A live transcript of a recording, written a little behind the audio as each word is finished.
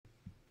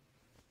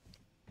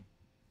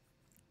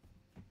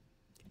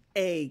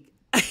Hey,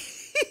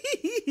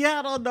 yeah,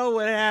 I don't know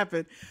what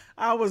happened.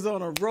 I was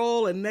on a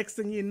roll, and next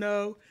thing you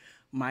know,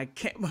 my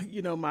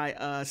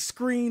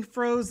screen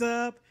froze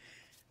up.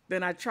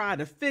 Then I tried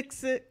to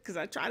fix it because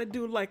I tried to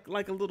do like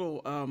a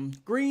little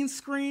green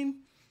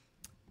screen.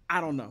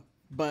 I don't know,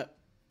 but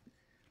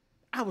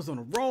I was on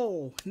a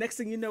roll. Next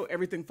thing you know,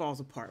 everything falls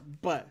apart.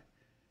 But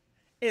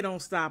it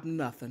don't stop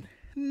nothing.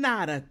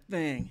 Not a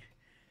thing.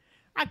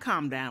 I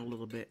calmed down a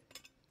little bit.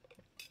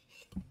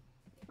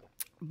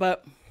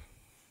 But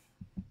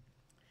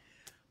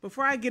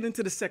before I get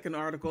into the second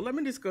article, let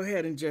me just go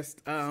ahead and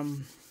just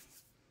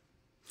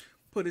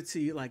put it to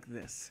you like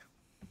this.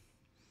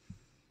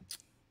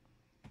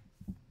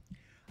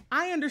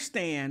 I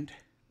understand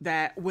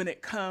that when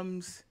it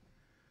comes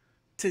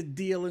to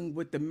dealing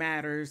with the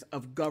matters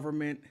of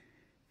government,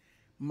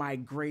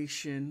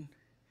 migration,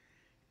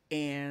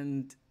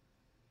 and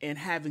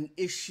having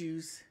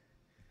issues,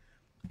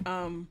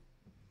 um,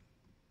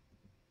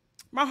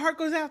 my heart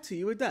goes out to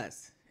you. It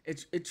does.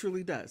 It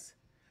truly does.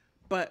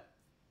 But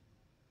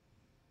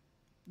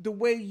the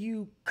way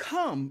you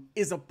come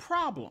is a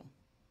problem.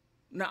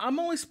 Now, I'm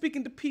only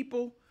speaking to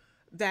people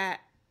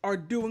that are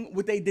doing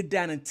what they did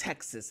down in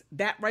Texas.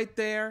 That right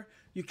there,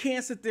 you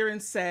can't sit there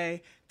and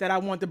say that I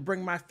want to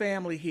bring my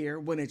family here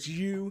when it's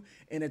you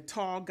and a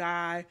tall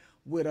guy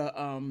with a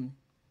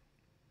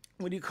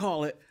what do you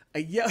call it?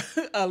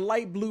 A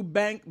light blue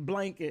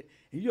blanket,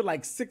 and you're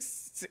like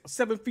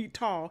 7 feet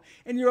tall,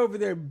 and you're over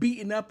there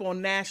beating up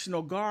on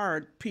National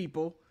Guard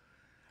people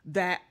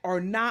that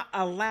are not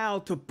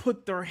allowed to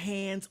put their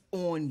hands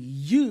on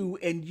you,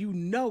 and you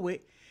know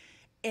it,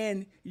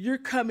 and you're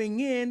coming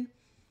in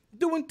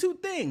doing two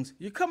things.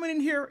 You're coming in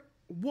here,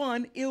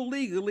 one,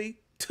 illegally,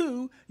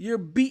 two, you're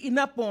beating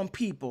up on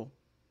people.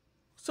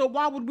 So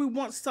why would we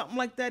want something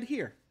like that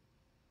here?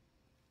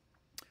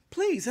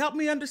 Please help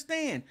me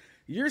understand.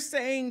 You're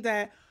saying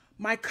that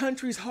my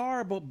country's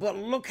horrible, but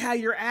look how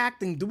you're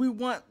acting. Do we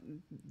want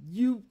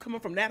you coming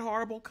from that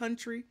horrible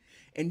country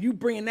and you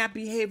bringing that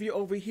behavior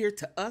over here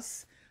to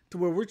us, to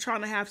where we're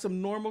trying to have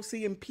some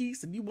normalcy and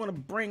peace, and you want to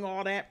bring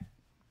all that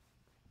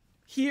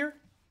here?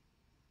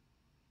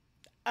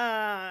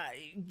 Uh,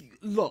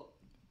 look,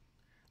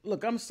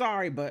 I'm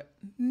sorry, but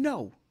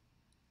no,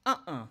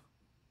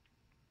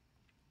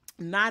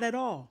 not at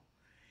all.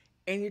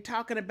 And you're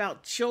talking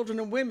about children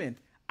and women.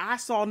 I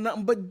saw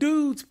nothing but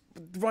dudes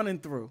running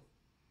through.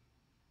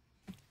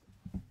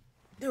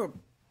 They were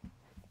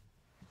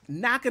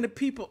knocking the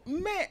people.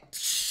 Man,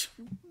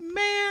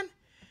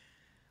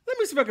 let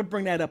me see if I can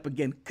bring that up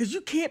again. Because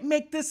you can't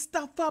make this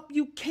stuff up.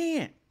 You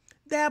can't.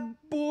 That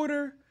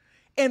border.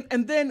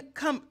 And then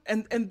comes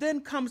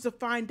to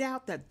find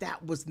out that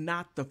that was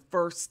not the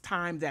first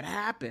time that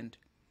happened.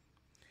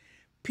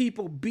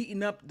 People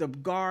beating up the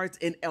guards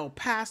in El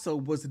Paso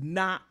was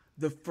not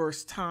the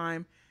first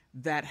time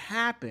that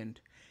happened.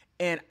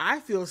 And I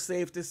feel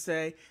safe to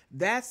say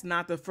that's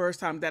not the first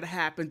time that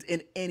happened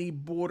in any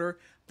border.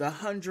 The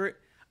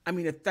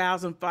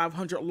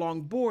 1,500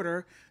 long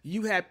border,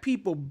 you had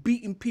people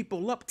beating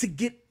people up to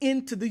get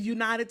into the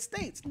United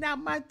States. Now,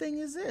 my thing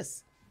is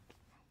this.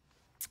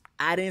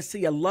 I didn't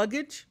see a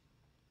luggage.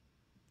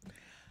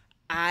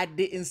 I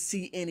didn't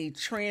see any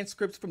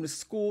transcripts from the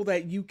school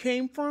that you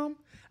came from.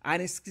 I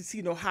didn't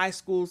see no high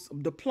school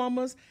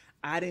diplomas.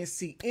 I didn't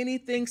see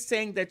anything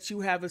saying that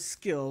you have a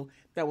skill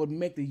that would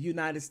make the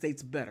United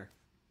States better.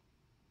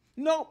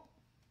 Nope.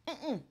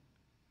 Mm-mm.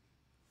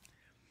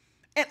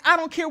 And I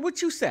don't care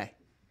what you say.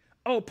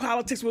 Oh,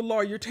 politics with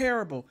law, you're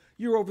terrible.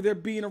 You're over there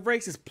being a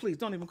racist. Please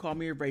don't even call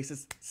me a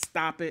racist.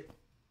 Stop it.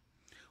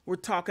 We're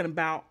talking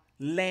about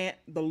land,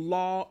 the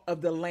law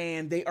of the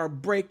land. They are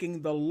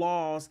breaking the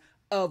laws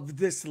of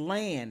this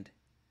land.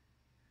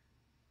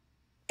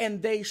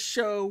 And they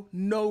show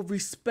no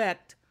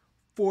respect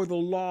for the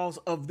laws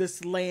of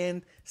this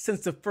land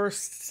since the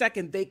first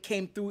second they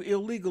came through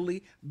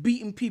illegally,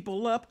 beating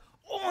people up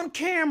on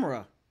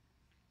camera.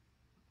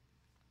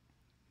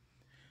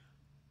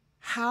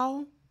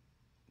 How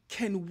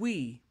can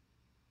we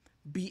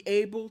be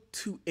able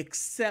to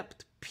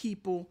accept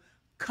people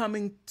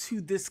coming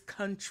to this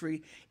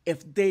country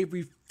if they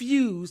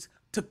refuse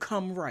to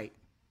come right?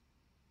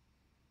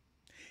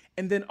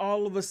 And then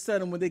all of a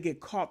sudden, when they get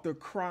caught, they're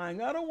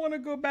crying, I don't want to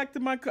go back to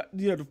my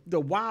country. The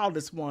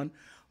wildest one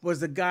was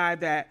the guy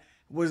that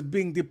was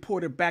being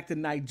deported back to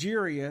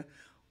Nigeria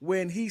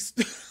when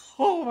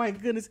oh my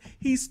goodness,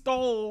 he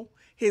stole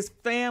his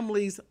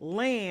family's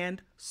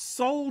land,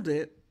 sold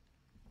it,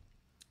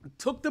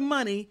 took the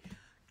money,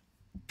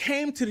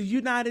 came to the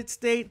United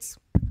States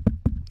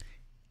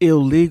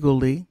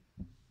illegally,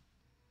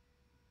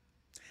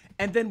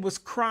 and then was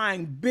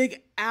crying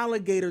big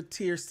alligator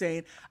tears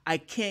saying, I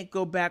can't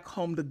go back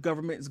home. The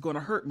government is going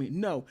to hurt me.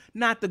 No,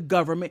 not the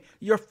government,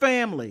 your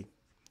family.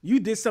 You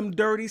did some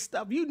dirty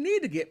stuff. You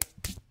need it.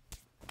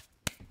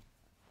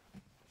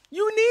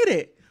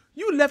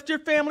 You left your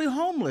family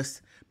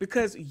homeless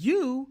because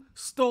you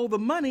stole the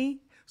money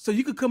so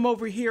you could come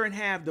over here and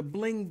have the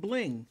bling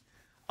bling.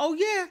 Oh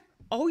yeah.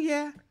 Oh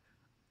yeah.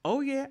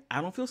 Oh yeah. I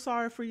don't feel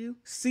sorry for you.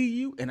 See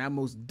you. And I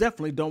most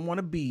definitely don't want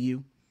to be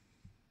you.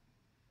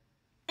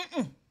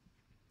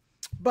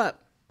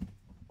 But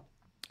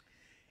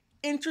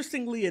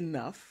interestingly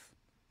enough,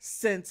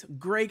 since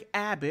Greg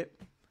Abbott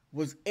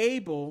was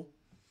able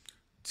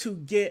to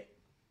get,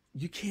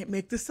 you can't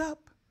make this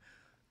up,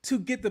 to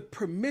get the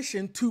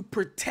permission to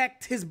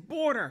protect his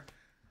border,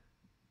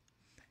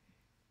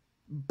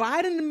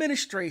 Biden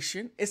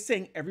administration is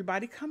saying,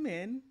 everybody come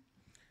in.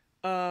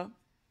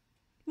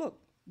 Look,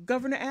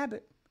 Governor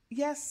Abbott,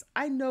 yes,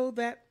 I know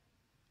that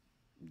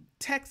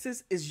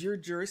Texas is your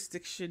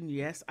jurisdiction.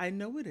 Yes, I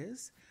know it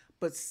is.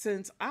 But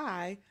since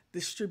I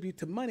distribute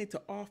the money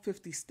to all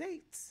 50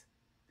 states,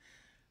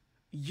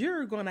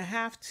 you're going to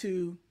have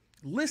to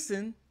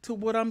listen to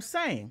what I'm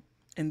saying.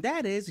 And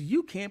that is,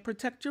 you can't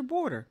protect your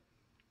border.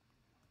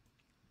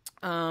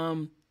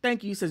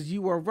 Thank you. He says,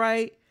 you are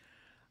right.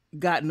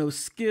 Got no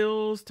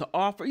skills to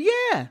offer.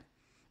 Yeah.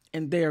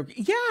 And there,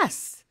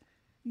 yes.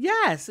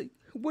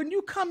 When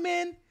you come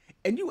in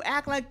and you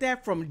act like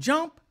that from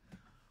jump,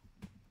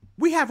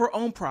 we have our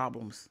own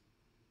problems.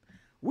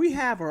 We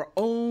have our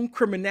own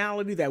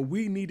criminality that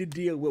we need to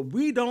deal with.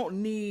 We don't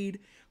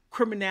need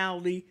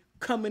criminality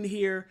coming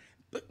here.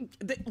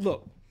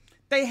 Look,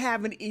 they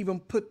haven't even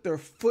put their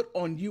foot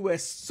on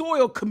U.S.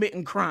 soil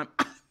committing crime.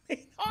 I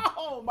mean,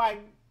 oh my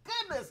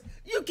goodness.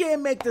 You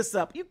can't make this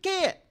up. You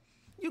can't.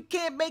 You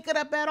can't make it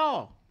up at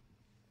all.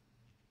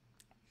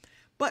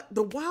 But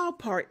the wild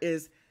part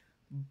is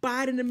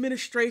Biden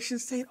administration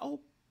saying, oh,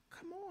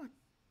 come on.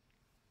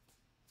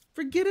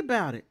 Forget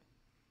about it.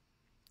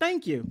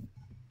 Thank you.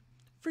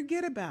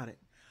 Forget about it.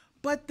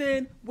 But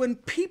then when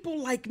people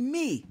like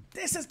me,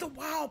 this is the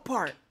wild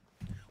part.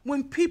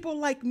 When people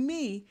like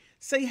me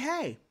say,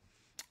 hey,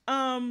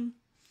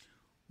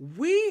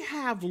 we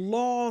have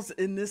laws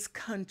in this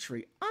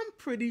country. I'm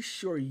pretty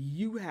sure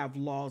you have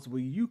laws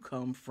where you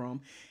come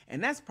from.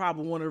 And that's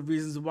probably one of the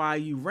reasons why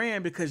you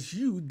ran, because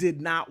you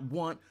did not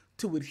want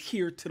to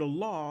adhere to the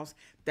laws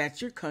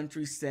that your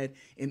country said,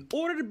 in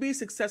order to be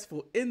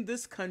successful in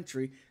this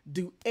country,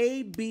 do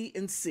A, B,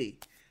 and C.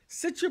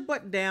 Sit your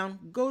butt down,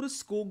 go to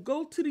school,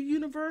 go to the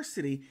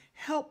university,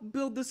 help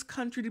build this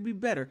country to be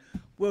better.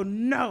 Well,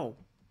 no,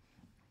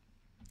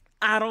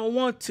 I don't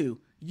want to.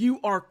 You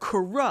are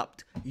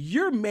corrupt.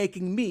 You're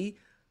making me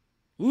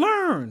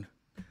learn.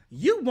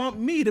 You want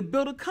me to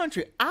build a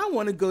country. I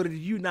want to go to the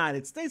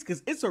United States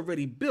because it's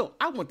already built.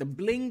 I want the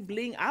bling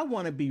bling. I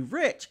want to be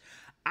rich.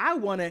 I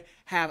want to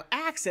have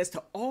access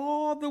to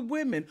all the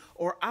women,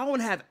 or I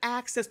want to have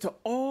access to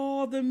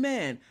all the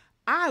men.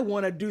 I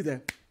want to do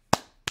the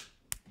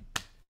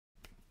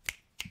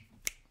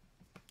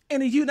in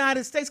the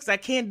United States because I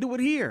can't do it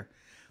here.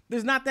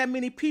 There's not that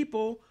many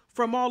people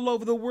from all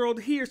over the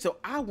world here, so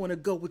I want to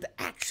go with the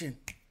action.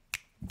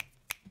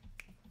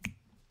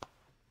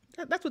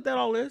 That's what that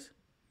all is.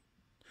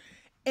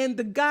 And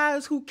the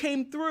guys who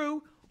came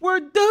through were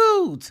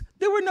dudes.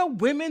 There were no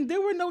women.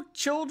 There were no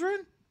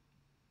children.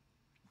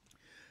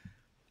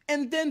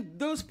 And then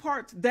those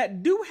parts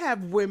that do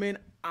have women,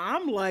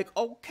 I'm like,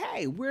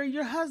 okay, where are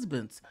your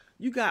husbands?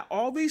 You got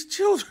all these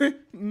children.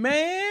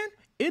 Man,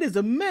 it is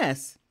a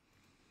mess.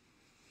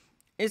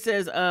 It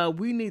says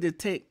we need to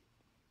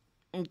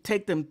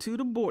take them to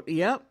the border.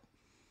 Yep.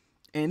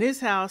 And his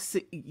house.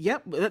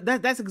 Yep.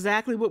 That's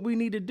exactly what we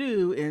need to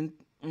do,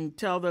 and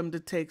tell them to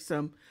take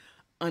some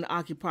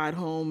unoccupied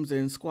homes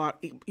and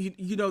squat.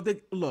 You know,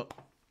 look,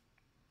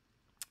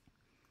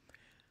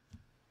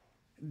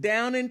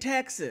 down in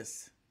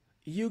Texas,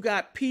 you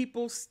got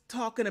people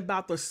talking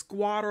about the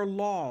squatter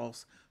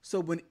laws. So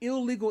when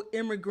illegal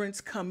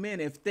immigrants come in,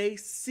 if they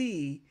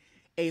see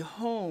a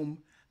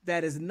home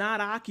that is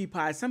not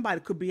occupied, somebody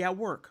could be at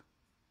work.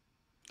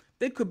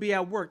 They could be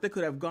at work. They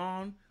could have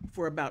gone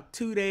for about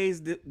 2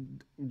 days, did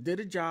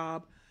a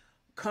job,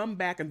 come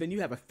back, and then you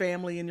have a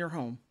family in your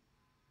home.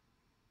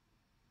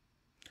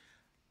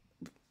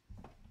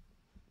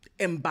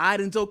 And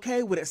Biden's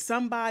okay with it.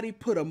 Somebody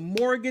put a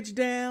mortgage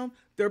down.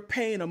 They're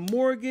paying a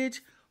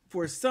mortgage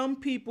for some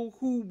people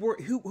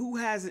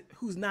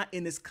who's not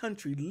in this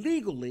country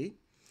legally.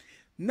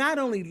 Not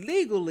only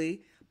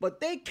legally, but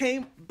they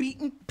came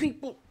beating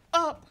people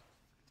up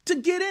to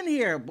get in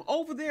here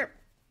over there.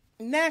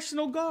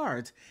 National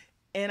Guards.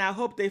 And I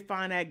hope they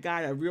find that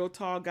guy, a real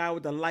tall guy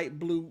with a light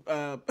blue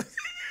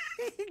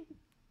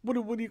what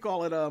do you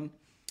call it,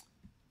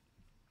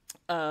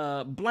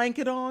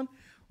 blanket on,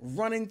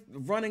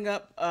 running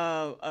up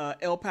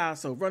El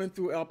Paso, running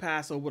through El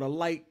Paso with a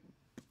light,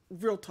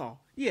 real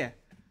tall. Yeah.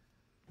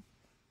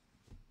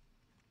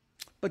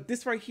 But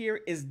this right here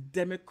is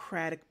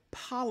Democratic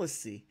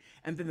policy.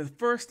 And then the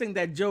first thing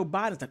that Joe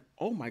Biden's like,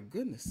 oh my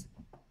goodness,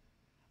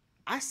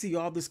 I see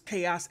all this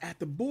chaos at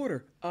the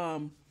border.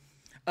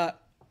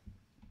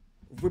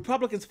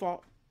 Republicans'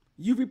 fault.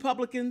 You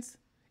Republicans,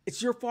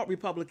 it's your fault,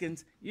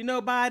 Republicans. You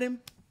know, Biden,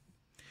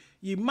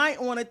 you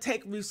might want to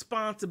take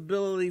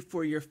responsibility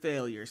for your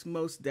failures,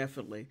 most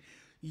definitely.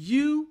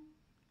 You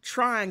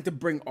trying to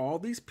bring all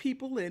these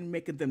people in,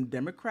 making them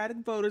Democratic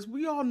voters.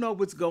 We all know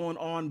what's going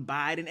on,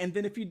 Biden. And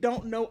then if you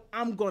don't know,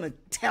 I'm going to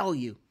tell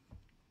you.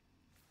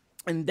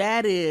 And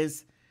that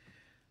is,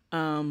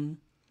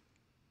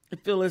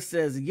 Phyllis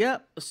says,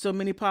 yep, so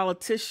many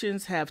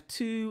politicians have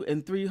 2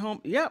 and 3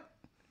 homes. Yep.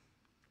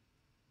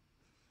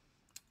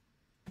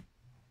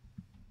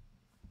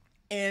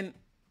 And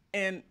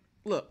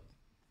look,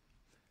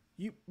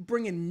 you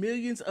bring in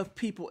millions of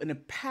people in the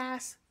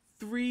past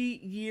 3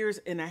 years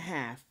and a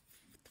half.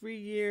 3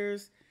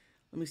 years.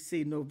 Let me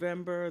see,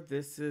 November.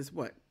 This is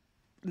what?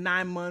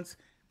 9 months,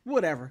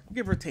 whatever,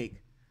 give or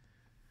take.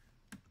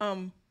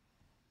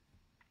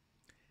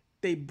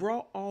 They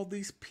brought all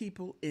these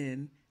people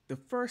in. The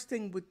first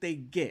thing what they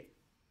get,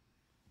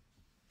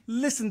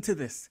 listen to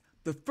this.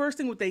 The first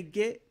thing what they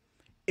get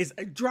is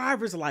a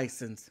driver's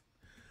license.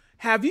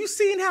 Have you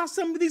seen how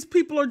some of these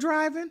people are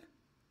driving?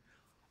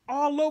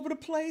 All over the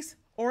place,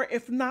 or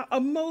if not,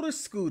 a motor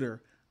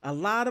scooter. A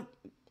lot of,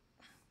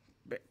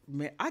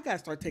 man, I gotta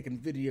start taking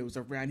videos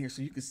around here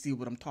so you can see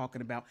what I'm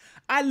talking about.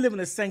 I live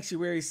in a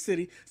sanctuary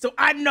city, so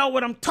I know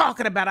what I'm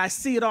talking about. I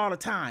see it all the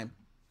time.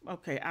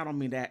 Okay, I don't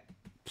mean that,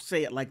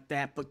 say it like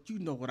that, but you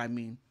know what I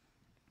mean.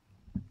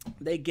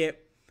 They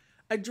get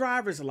a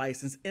driver's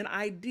license, an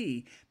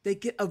ID. They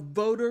get a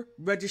voter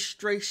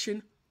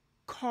registration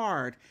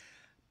card.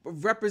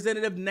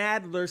 Representative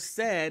Nadler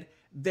said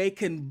they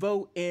can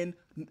vote in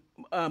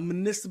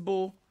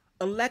municipal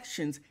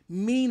elections,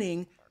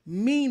 meaning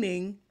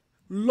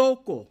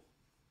local.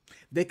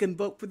 They can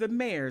vote for the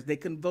mayors. They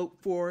can vote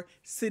for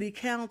city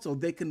council.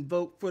 They can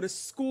vote for the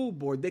school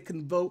board. They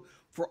can vote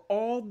for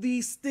all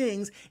these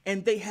things,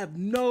 and they have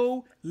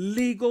no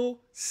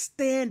legal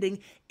standing.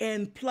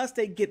 And plus,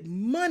 they get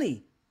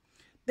money.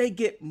 They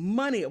get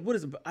money. What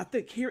is it? I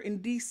think here in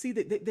D.C.,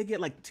 they get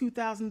like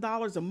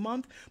 $2,000 a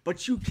month,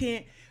 but you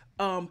can't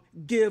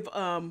give.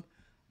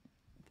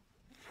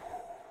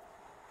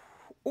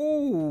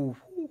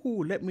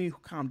 Let me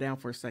calm down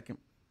for a second.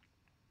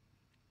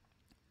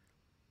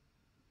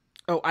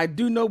 Oh, I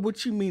do know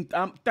what you mean.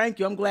 Thank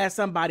you. I'm glad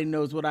somebody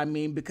knows what I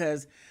mean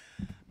because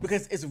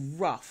it's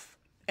rough.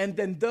 And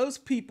then those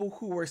people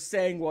who are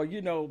saying, well,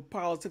 you know,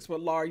 politics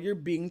with Laura, you're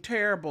being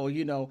terrible.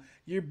 You know,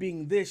 you're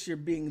being this, you're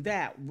being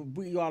that.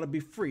 We ought to be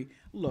free.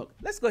 Look,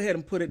 let's go ahead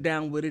and put it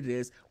down what it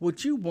is.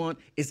 What you want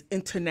is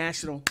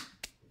international.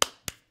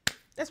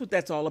 That's what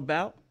that's all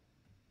about.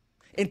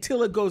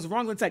 Until it goes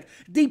wrong, it's like,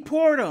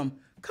 deport them.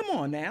 Come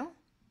on now.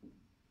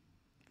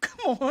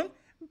 Come on.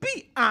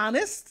 Be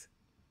honest.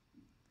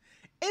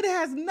 It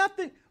has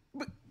nothing.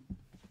 But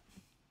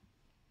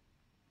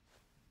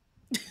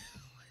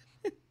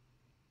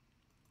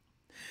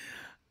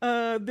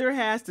there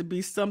has to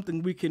be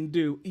something we can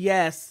do.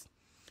 Yes.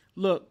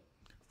 Look,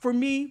 for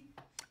me,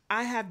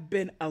 I have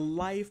been a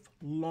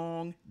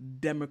lifelong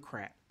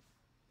Democrat.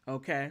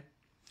 Okay?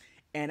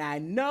 And I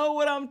know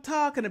what I'm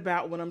talking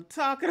about when I'm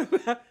talking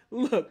about,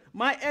 look,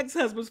 my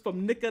ex-husband's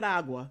from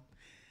Nicaragua.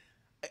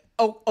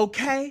 Oh,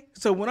 okay?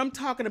 So when I'm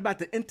talking about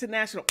the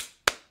international,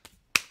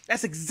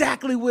 that's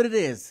exactly what it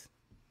is.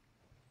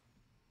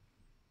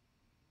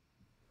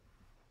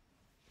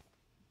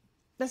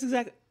 That's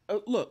exactly,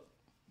 look,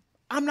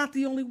 I'm not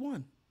the only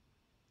one.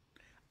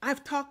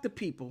 I've talked to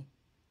people.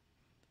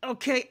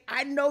 Okay,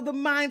 I know the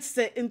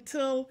mindset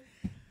until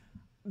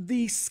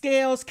the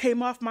scales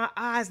came off my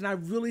eyes and I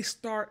really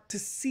start to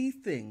see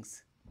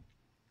things.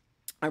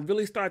 I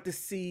really start to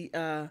see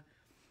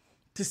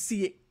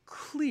it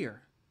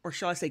clear, or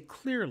shall I say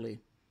clearly.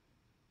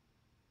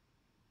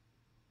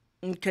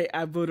 Okay,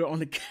 I voted on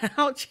the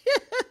couch.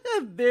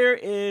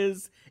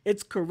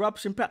 It's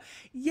corruption.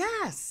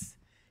 Yes,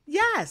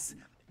 yes.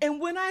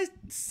 And when I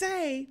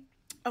say,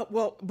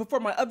 well, before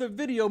my other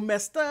video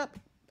messed up,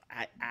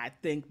 I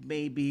think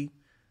maybe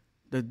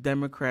the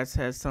Democrats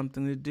has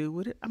something to do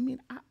with it. I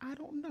mean, I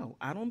don't know.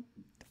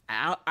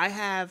 I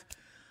have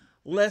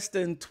less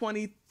than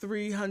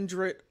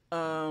 2,300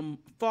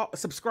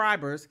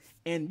 subscribers,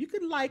 and you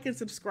can like and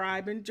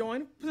subscribe and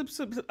join.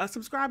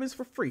 Subscribe is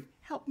for free.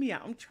 Help me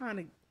out. I'm trying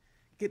to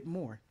get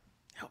more.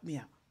 Help me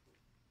out.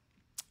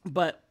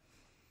 But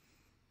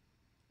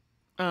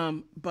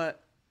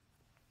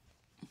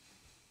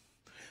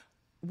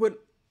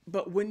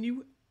when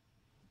you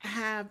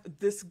have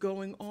this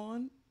going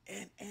on,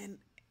 and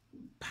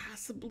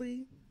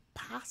possibly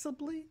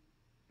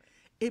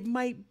it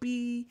might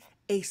be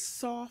a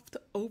soft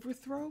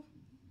overthrow.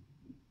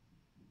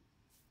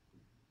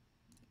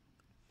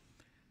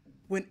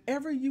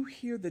 Whenever you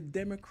hear the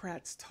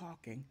Democrats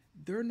talking,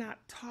 they're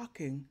not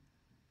talking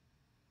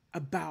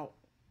about,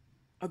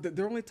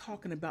 they're only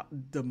talking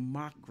about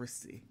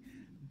democracy,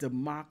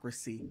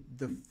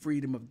 the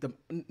freedom of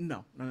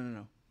no.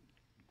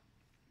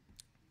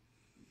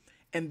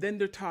 And then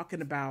they're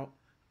talking about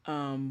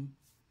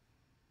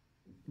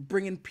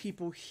bringing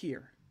people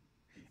here.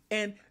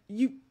 And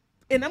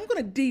I'm going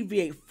to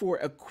deviate for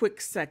a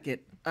quick second.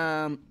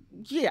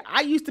 Yeah,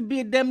 I used to be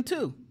a Dem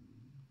too.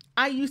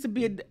 I used to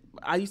be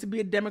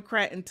a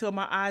Democrat until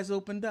my eyes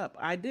opened up.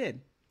 I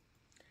did.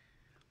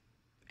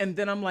 And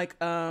then I'm like,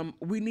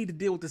 we need to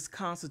deal with this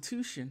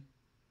Constitution.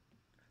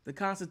 The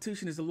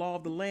Constitution is the law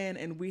of the land,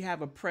 and we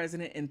have a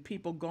president and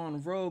people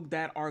gone rogue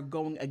that are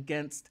going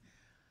against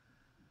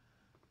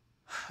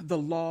the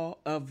law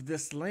of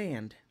this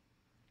land.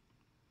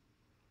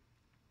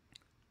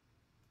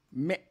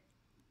 Ma-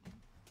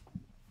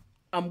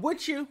 I'm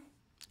with you.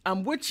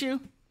 I'm with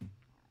you.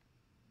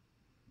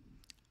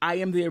 I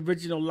am the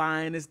original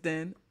lioness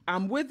then.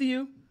 I'm with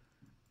you.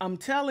 I'm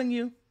telling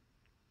you.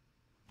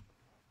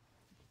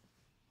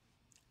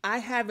 I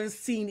haven't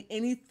seen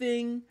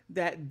anything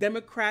that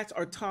Democrats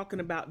are talking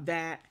about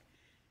that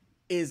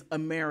is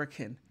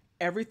American.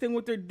 Everything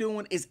what they're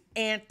doing is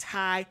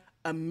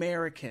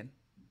anti-American.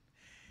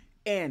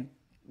 And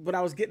what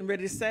I was getting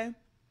ready to say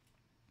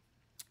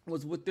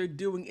was what they're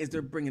doing is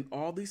they're bringing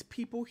all these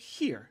people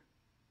here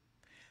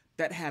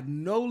that have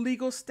no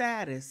legal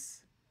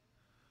status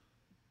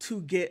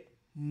to get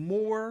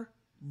more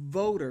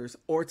voters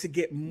or to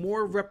get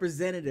more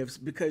representatives,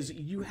 because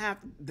you have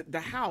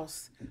the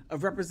House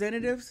of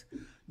Representatives,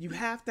 you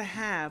have to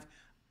have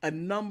a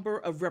number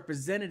of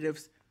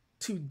representatives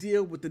to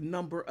deal with the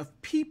number of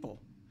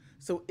people.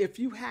 So if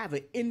you have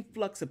an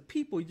influx of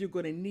people, you're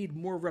going to need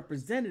more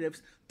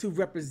representatives to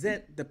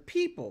represent the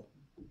people.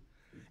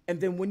 And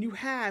then when you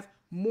have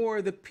more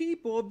of the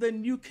people,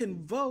 then you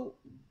can vote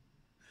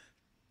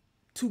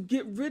to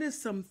get rid of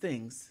some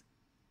things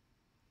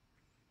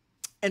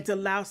and to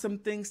allow some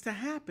things to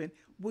happen,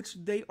 which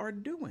they are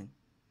doing.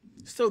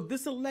 So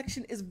this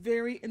election is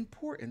very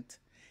important.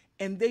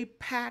 And they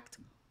packed,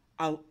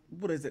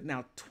 what is it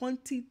now,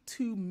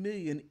 22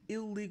 million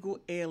illegal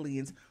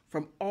aliens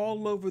from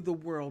all over the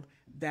world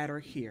that are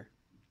here.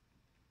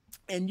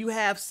 And you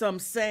have some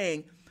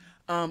saying,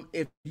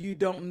 if you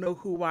don't know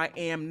who I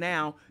am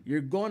now, you're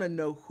going to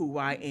know who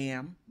I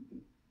am.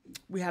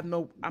 We have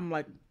no, I'm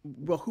like,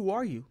 well, who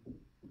are you?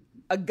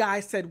 A guy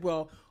said,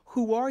 well,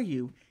 who are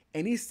you?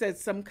 And he said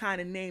some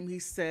kind of name. He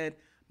said,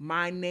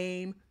 my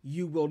name,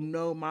 you will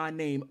know my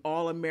name.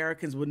 All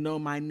Americans will know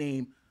my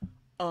name.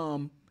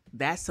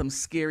 That's some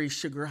scary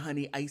sugar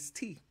honey iced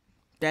tea.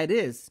 That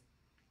is.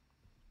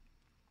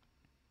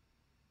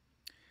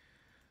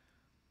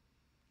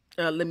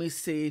 Let me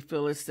see.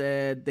 Phyllis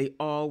said they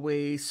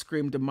always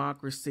scream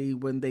democracy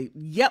when they.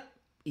 Yep.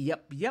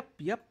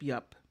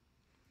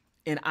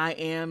 And I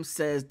am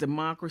says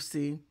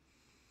democracy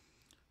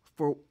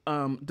for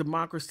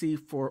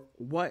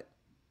what?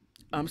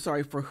 I'm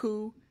sorry, for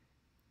who?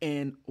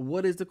 And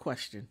what is the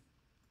question?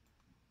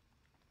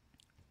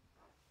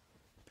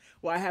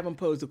 Well, I haven't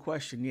posed a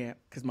question yet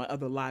because my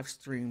other live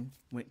stream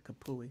went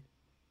kapooey.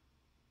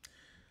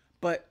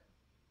 But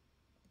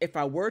if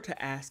I were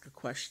to ask a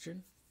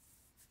question,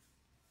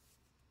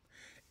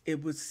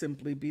 it would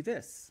simply be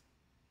this.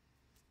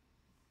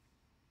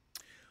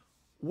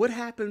 What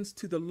happens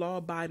to the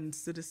law-abiding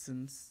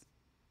citizens?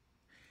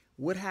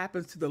 What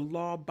happens to the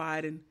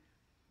law-abiding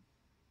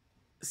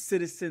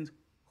citizens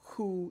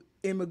who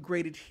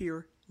immigrated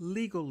here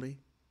legally?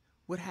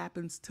 What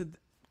happens to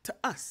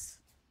us?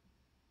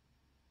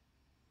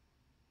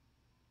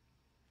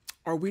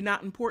 Are we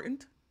not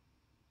important?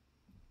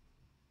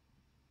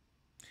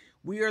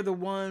 We are the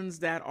ones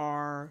that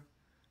are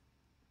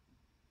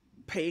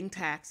paying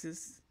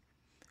taxes.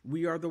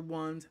 We are the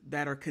ones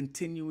that are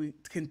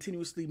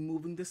continuously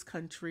moving this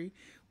country.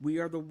 We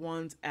are the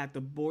ones at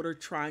the border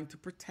trying to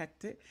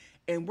protect it.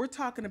 And we're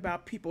talking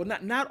about people,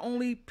 not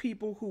only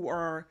people who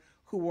are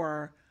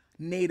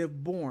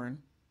native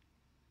born,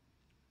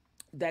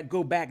 that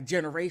go back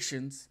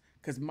generations,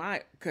 because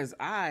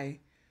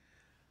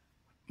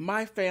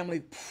my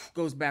family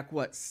goes back,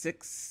 what,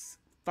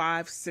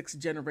 5, 6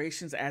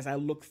 generations as I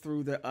look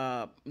through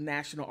the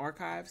National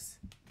Archives.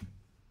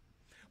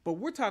 But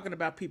we're talking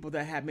about people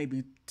that have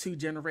maybe 2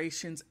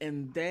 generations,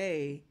 and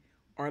they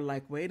are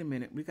like, wait a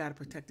minute, we got to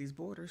protect these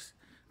borders.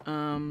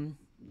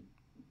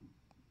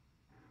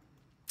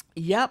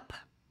 Yep.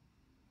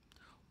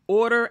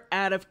 Order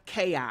out of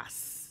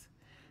chaos.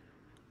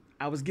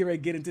 I was getting ready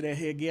to get into the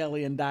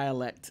Hegelian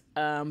dialect.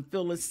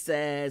 Phyllis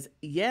says,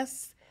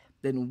 yes,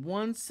 then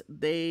once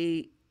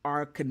they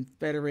are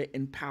Confederate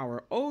in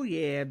power, oh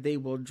yeah, they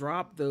will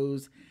drop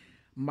those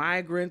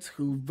migrants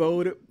who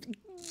voted.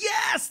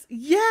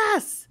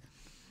 Yes,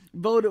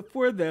 voted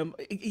for them.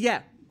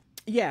 Yeah,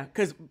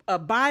 because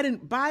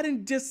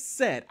Biden just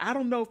said, I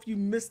don't know if you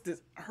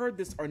heard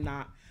this or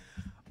not.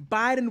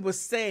 Biden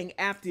was saying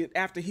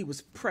after he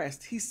was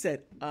pressed, he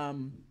said,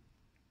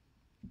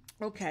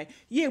 okay,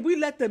 yeah, we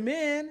let them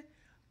in,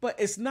 but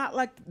it's not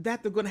like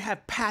that they're going to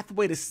have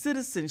pathway to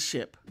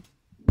citizenship.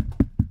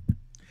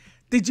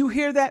 Did you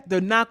hear that? They're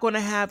not going to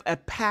have a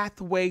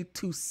pathway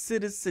to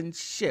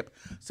citizenship.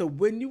 So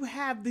when you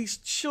have these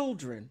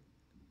children,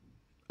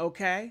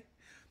 okay,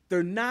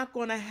 they're not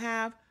going to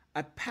have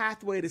a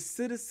pathway to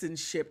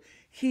citizenship.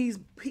 He's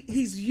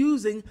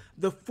using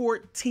the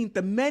 14th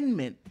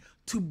Amendment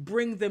to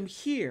bring them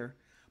here.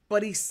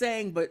 But he's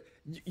saying, but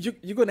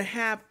you're going to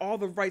have all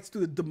the rights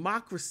through the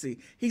democracy.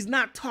 He's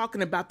not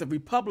talking about the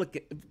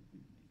republic.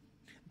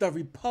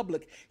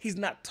 He's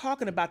not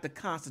talking about the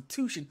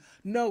Constitution.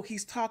 No,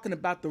 he's talking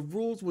about the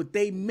rules what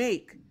they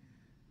make.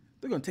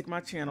 They're going to take my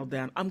channel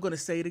down. I'm going to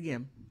say it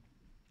again.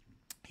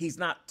 He's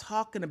not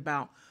talking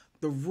about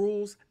the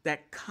rules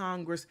that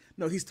Congress,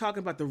 no, he's talking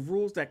about the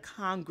rules that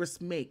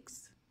Congress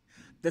makes.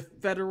 The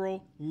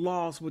federal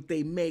laws what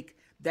they make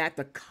that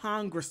the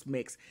Congress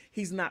makes.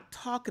 He's not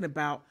talking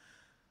about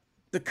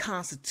the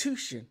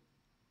Constitution.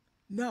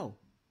 No.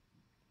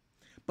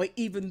 But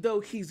even though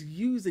he's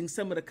using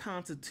some of the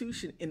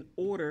Constitution in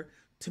order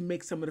to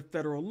make some of the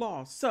federal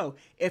laws. So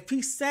if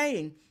he's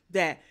saying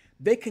that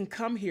they can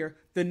come here,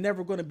 they're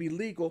never going to be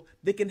legal,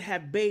 they can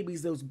have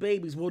babies, those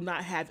babies will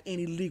not have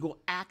any legal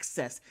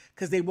access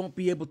because they won't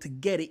be able to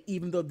get it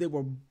even though they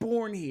were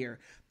born here.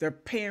 Their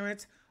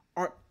parents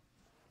are...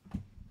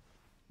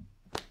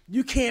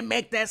 You can't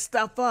make that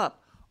stuff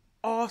up.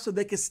 Also,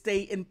 they can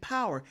stay in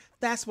power.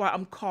 That's why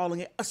I'm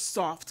calling it a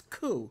soft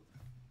coup.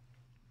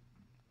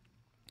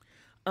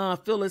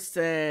 Phyllis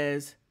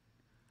says,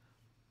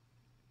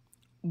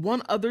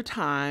 one other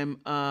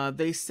time,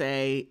 they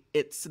say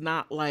it's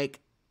not like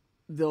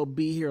they'll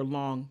be here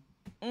long.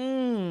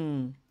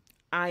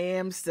 I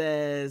am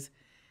says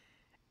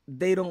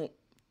they don't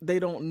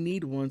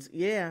need ones.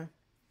 Yeah.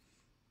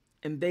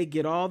 And they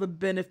get all the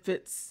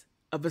benefits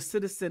of a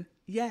citizen.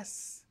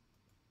 Yes.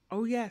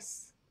 Oh,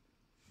 yes.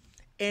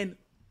 And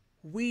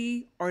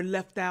we are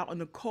left out in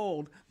the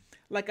cold.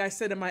 Like I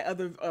said in my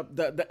other,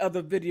 the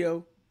other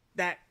video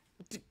that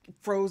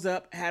froze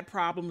up, had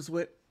problems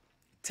with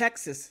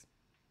Texas.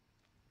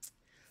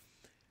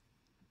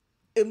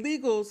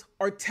 Illegals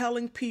are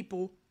telling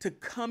people to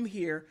come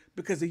here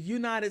because the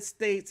United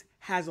States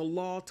has a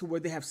law to where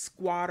they have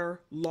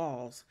squatter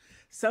laws.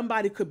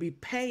 Somebody could be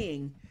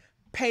paying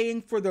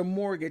for their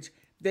mortgage.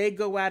 They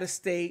go out of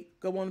state,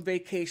 go on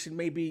vacation,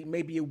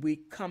 maybe a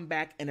week, come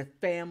back, and a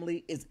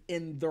family is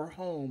in their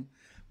home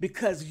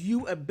because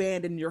you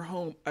abandoned your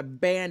home,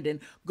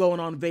 going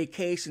on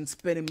vacation,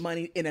 spending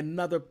money in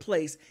another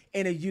place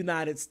in the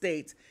United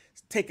States,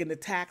 taking the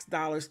tax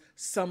dollars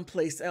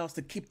someplace else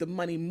to keep the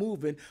money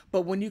moving.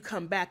 But when you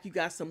come back, you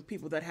got some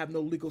people that have no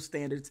legal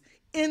standards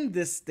in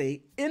this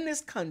state, in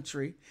this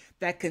country,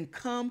 that can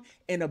come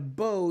and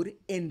abode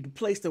in the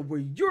place where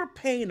you're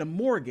paying a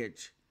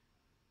mortgage,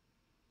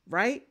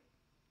 right?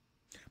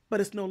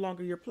 But it's no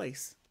longer your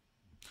place.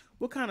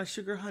 What kind of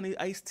sugar honey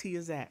iced tea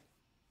is that?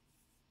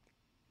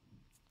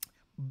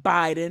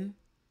 Biden.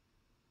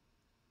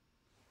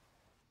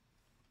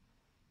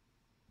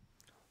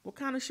 What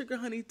kind of sugar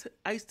honey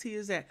iced tea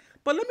is that?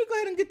 But let me go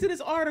ahead and get to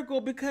this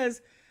article because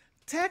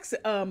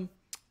Biden's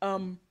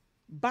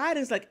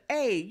like,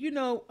 hey,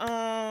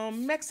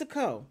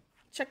 Mexico,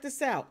 check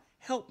this out.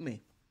 Help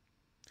me.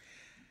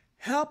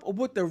 Help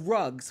with the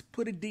rugs.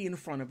 Put a D in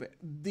front of it.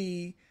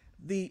 The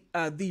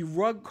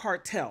rug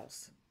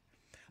cartels.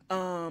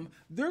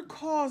 They're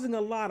causing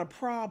a lot of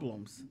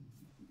problems.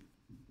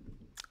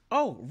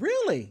 Oh,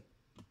 really?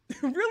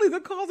 Really? They're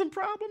causing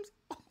problems?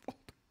 Oh,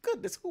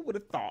 goodness, who would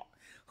have thought?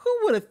 Who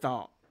would have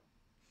thought?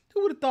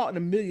 Who would have thought in a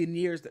million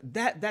years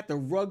that the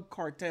rug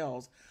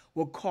cartels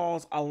will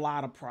cause a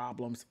lot of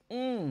problems?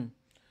 No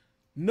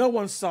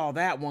one saw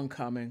that one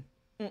coming.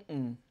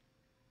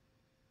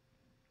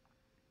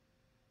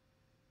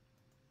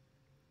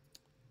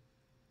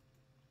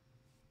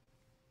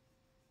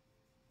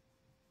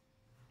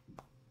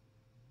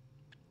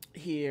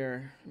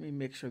 Here, let me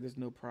make sure there's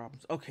no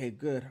problems. Okay,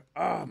 good.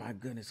 Oh my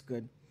goodness,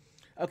 good.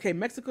 Okay,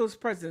 Mexico's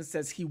president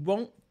says he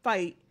won't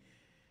fight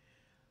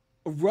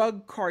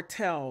rug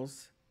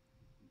cartels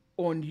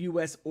on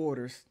U.S.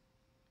 orders.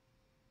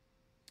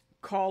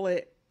 Call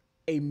it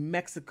a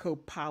Mexico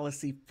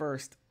policy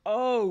first.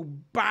 Oh,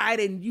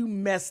 Biden, you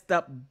messed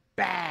up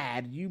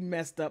bad. You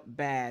messed up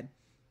bad.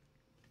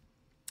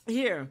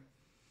 Here,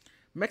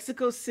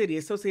 Mexico City,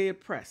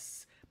 Associated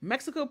Press.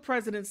 Mexico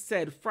president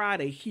said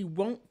Friday he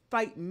won't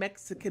fight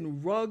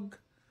Mexican rug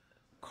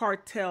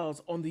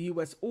cartels on the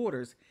U.S.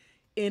 orders.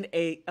 In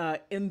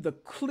the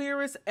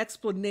clearest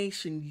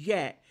explanation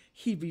yet,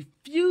 he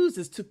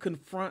refuses to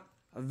confront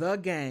the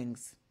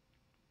gangs.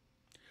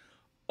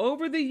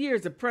 Over the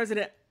years, the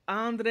president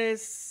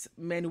Andrés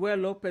Manuel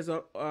López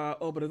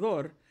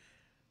Obrador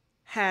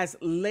has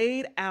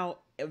laid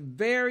out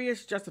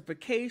various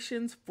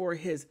justifications for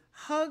his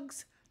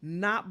hugs,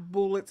 not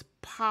bullets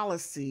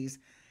policies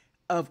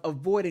of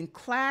avoiding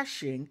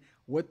clashing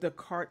with the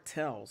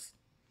cartels.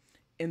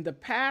 In the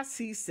past,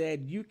 he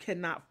said you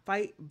cannot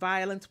fight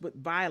violence with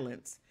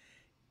violence.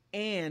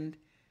 And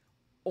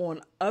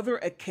on other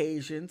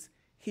occasions,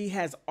 he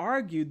has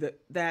argued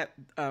that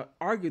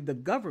the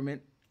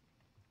government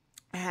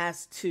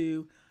has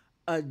to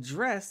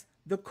address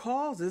the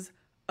causes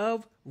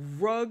of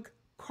rug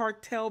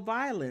cartel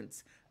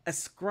violence,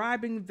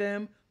 ascribing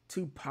them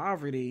to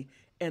poverty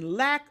and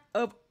lack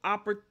of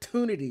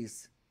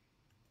opportunities.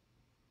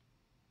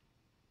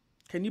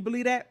 Can you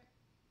believe that?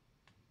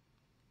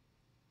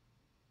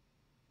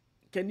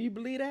 Can you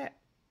believe that?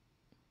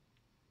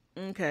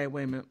 Okay,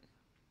 wait a minute.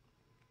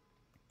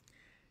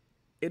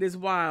 It is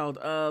wild.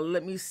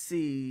 Let me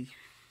see.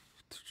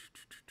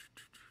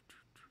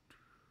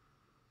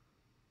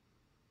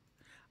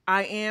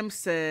 I am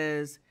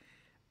says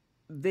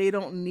they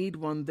don't need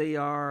one. They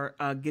are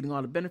getting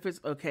all the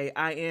benefits. Okay,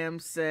 I am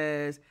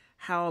says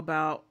how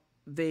about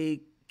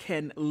they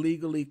can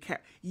legally carry?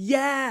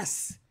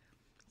 Yes,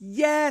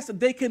 yes,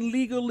 they can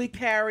legally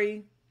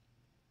carry.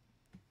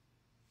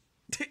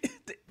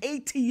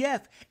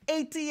 ATF.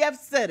 ATF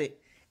said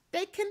it.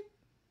 They can.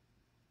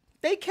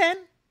 They can.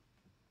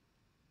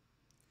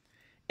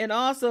 And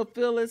also,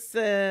 Phyllis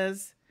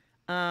says,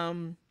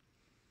 and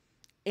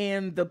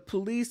the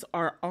police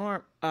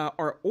are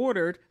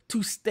ordered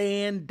to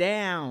stand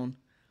down.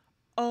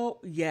 Oh,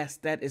 yes,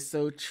 that is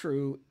so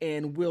true.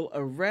 And will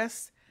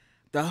arrest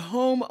the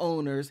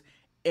homeowners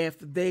if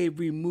they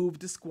remove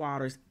the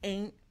squatters.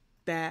 Ain't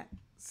that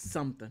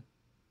something?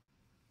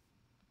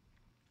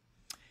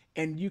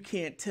 And you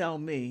can't tell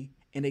me,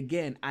 and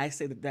again, I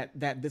say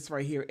that this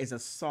right here is a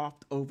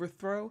soft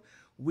overthrow.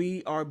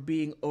 We are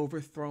being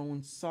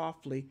overthrown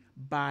softly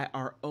by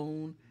our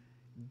own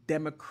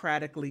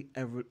democratically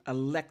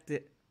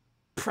elected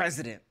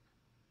president.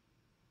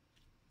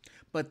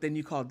 But then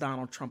you call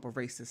Donald Trump a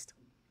racist.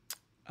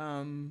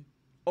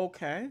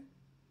 Okay.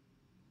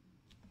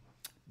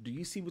 Do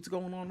you see what's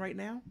going on right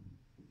now?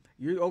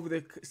 You're over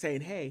there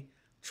saying, hey,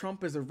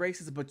 Trump is a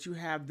racist, but you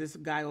have this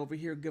guy over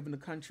here giving the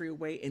country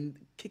away and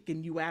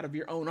kicking you out of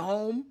your own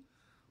home.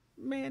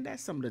 Man,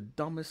 that's some of the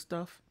dumbest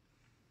stuff.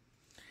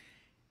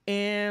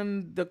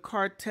 And the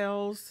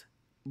cartels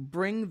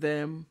bring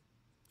them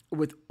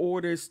with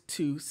orders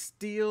to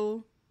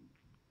steal,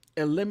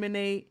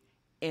 eliminate,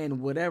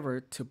 and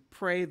whatever to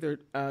pay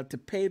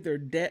their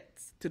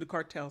debts to the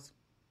cartels.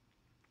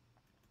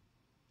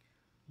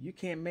 You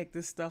can't make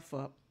this stuff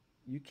up.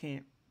 You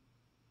can't.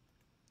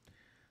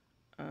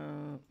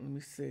 Let me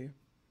see.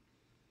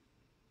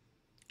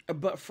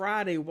 But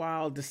Friday,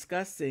 while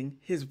discussing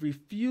his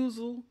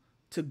refusal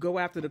to go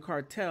after the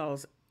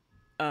cartels,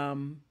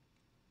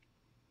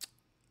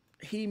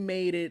 he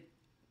made it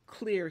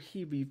clear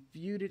he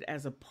reviewed it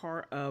as a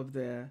part of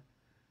the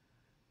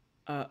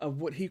of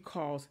what he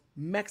calls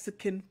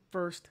Mexican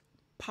first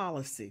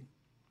policy.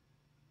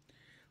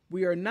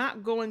 We are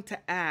not going to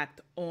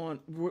act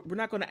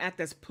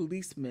as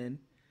policemen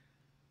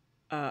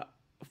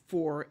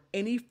for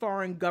any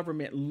foreign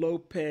government,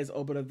 Lopez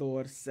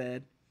Obrador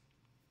said.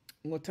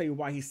 I'm going to tell you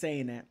why he's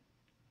saying that.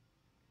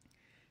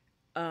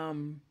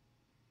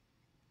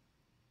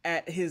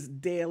 At his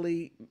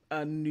daily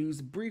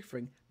news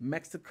briefing,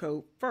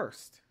 Mexico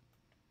first.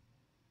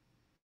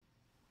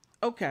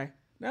 Okay,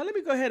 now let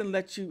me go ahead and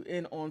let you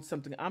in on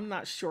something. I'm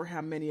not sure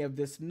how many of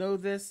this know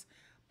this,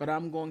 but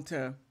I'm going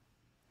to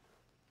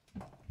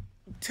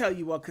tell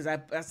you what, because I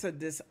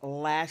said this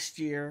last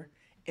year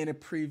in a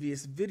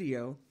previous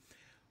video,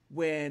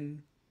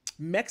 when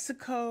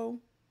Mexico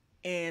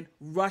and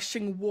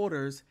Russian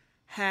waters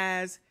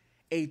has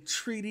a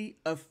treaty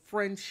of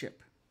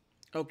friendship,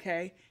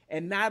 okay?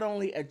 And not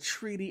only a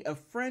treaty of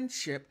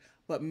friendship,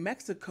 but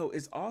Mexico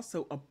is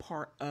also a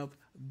part of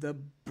the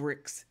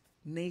BRICS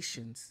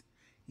nations.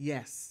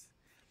 Yes.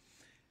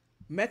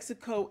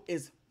 Mexico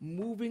is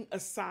moving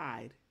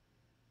aside.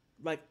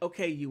 Like,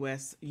 okay,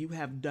 U.S., you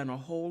have done a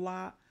whole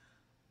lot.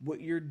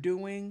 What you're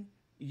doing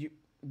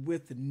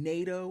with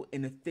NATO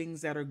and the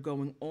things that are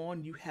going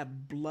on, you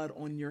have blood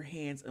on your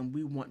hands and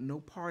we want no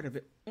part of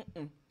it.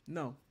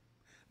 No.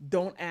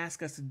 Don't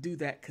ask us to do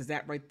that, because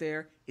that right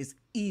there is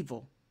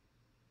evil.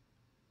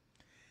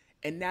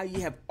 And now you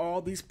have all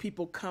these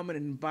people coming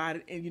and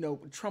invited.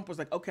 And, Trump was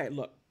like, okay,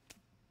 look,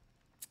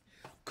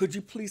 could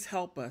you please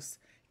help us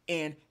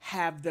and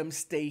have them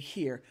stay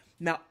here?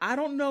 Now, I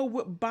don't know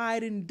what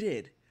Biden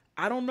did.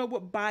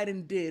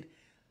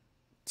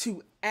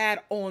 To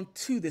add on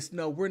to this.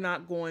 No, we're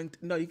not going to.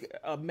 No,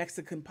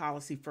 Mexican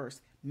policy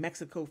first.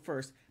 Mexico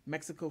first.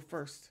 Mexico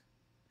first.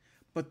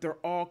 But they're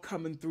all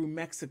coming through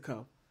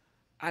Mexico.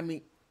 I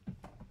mean,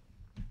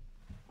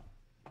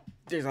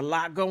 there's a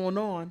lot going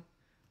on.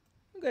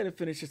 I'm going to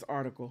finish this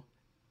article.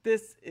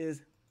 This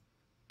is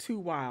too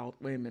wild.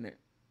 Wait a minute.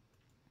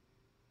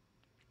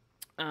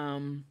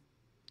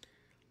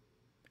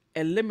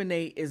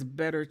 Eliminate is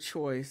better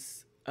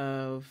choice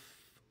of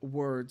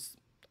words.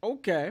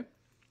 Okay.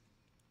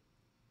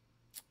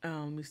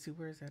 Let me see,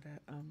 where is that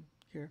at?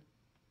 Here.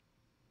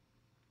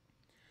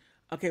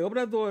 Okay,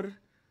 Obrador,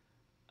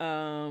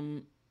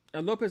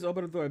 Lopez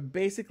Obrador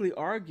basically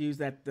argues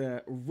that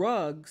the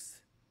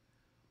rugs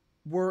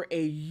were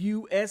a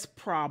U.S.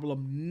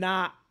 problem,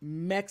 not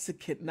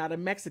a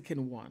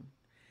Mexican one.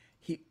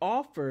 He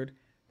offered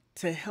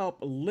to help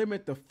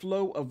limit the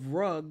flow of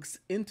rugs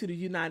into the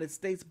United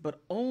States,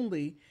 but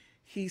only,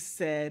 he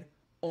said,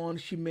 on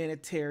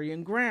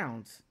humanitarian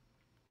grounds.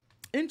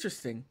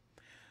 Interesting.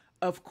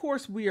 Of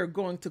course, we are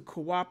going to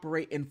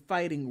cooperate in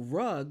fighting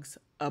rugs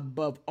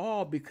above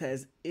all,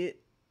 because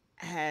it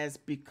has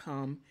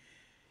become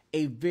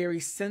a very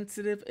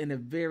sensitive and a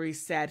very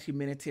sad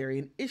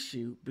humanitarian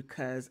issue,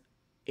 because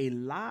a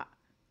lot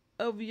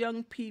of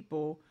young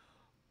people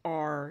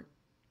are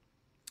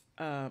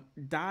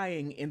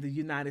dying in the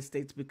United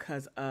States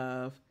because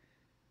of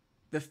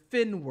the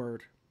Fin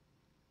word.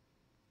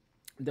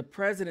 The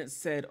president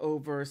said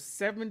over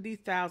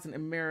 70,000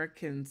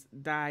 Americans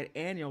died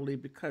annually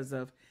because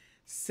of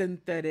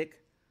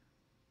synthetic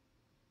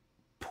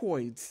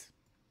poids.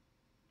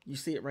 You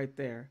see it right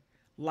there.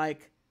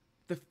 Like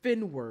the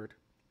Fin word.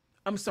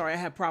 I'm sorry, I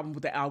had a problem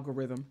with the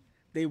algorithm.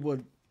 They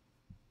would.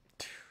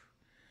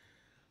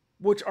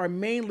 which are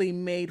mainly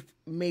made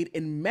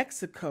in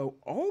Mexico.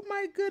 Oh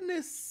my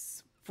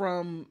goodness!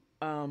 From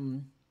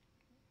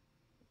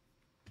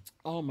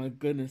oh my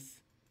goodness,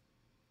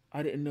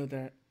 I didn't know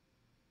that.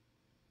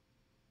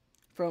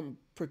 From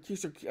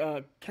precursor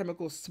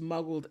chemicals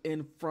smuggled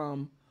in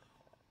from,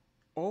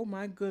 oh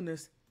my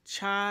goodness,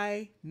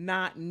 Chinese.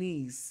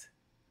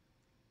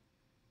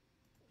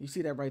 You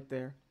see that right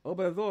there.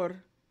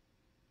 Obrador,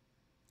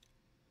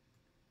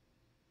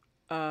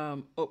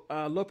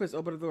 Lopez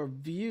Obrador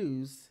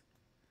views,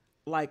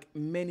 like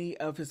many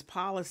of his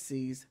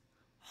policies,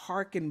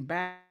 harken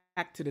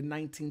back to the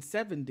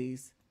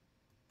 1970s,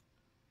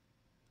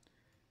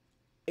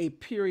 a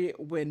period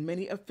when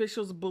many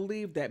officials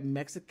believed that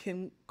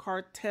Mexican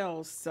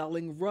cartels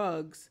selling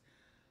rugs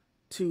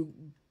to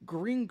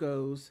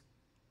gringos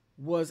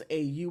was a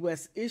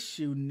U.S.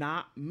 issue,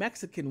 not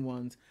Mexican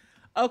ones.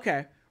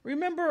 Okay,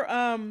 remember,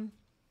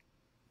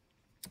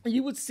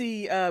 you would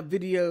see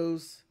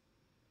videos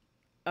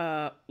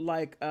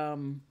like,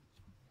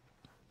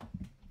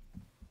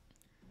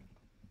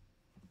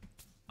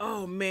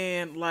 oh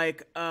man,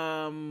 like,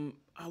 what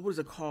is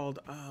it called?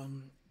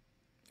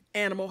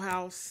 Animal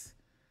House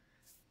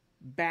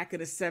back in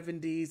the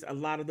 70s, a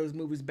lot of those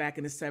movies back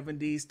in the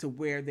 70s, to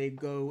where they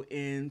go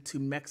into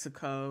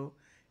Mexico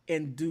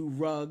and do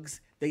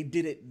rugs. They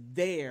did it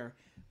there.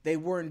 They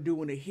weren't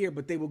doing it here,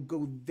 but they would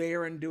go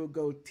there and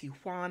go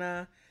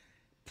Tijuana,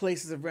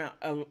 places around,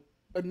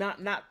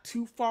 not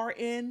too far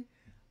in,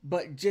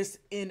 but just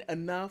in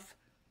enough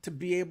to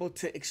be able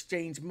to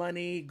exchange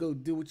money, go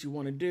do what you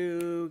want to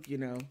do,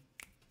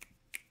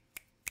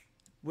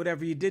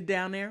 whatever you did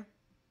down there.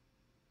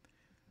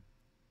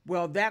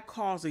 Well, that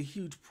caused a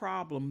huge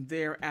problem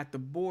there at the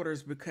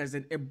borders, because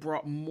it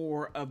brought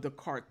more of the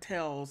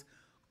cartels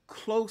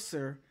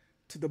closer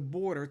to the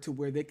border, to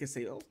where they could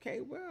say, okay,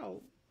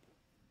 well,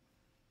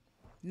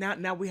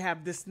 now we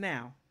have this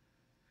now.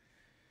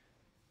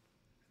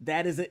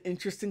 That is an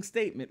interesting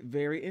statement.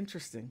 Very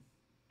interesting.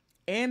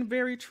 And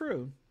very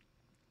true.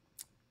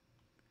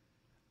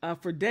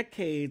 For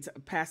decades,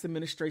 past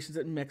administrations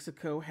in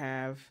Mexico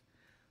have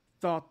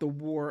thought the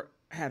war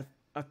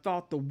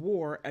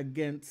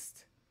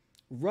against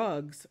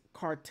rugs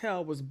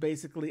cartel was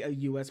basically a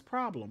U.S.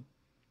 problem.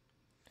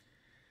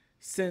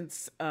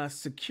 Since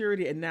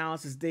security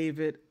analysis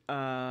David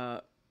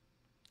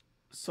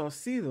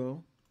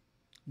Saucedo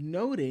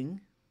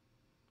noting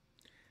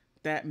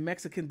that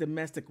Mexican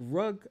domestic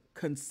rug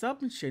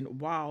consumption,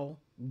 while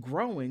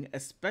growing,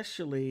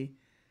 especially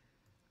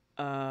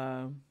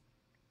Hamptons,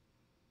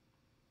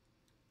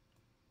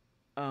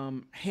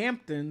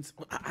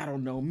 I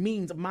don't know,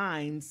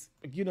 mines,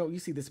 you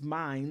see this,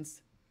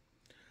 mines,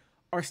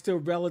 are still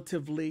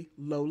relatively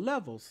low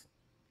levels.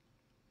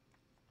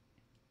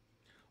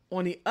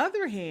 On the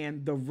other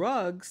hand, the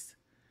rugs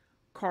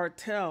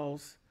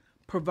cartels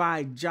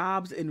provide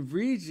jobs in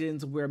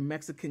regions where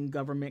Mexican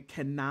government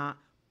cannot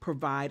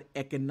provide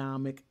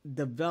economic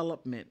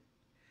development.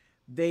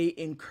 They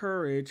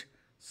encourage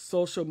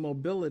social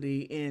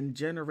mobility and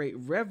generate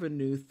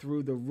revenue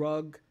through the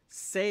rug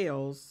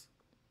sales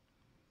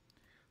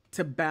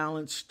to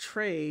balance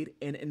trade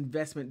and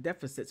investment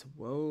deficits.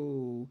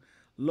 Whoa.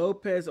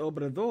 Lopez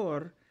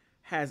Obrador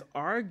has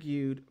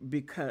argued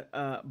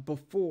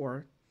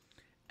before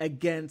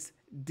against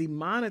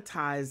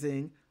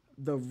demonetizing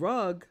the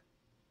rug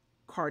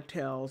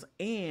cartels,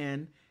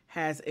 and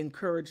has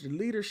encouraged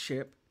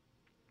leadership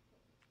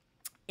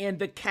and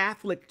the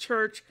Catholic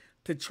Church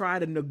to try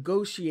to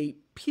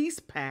negotiate peace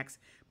pacts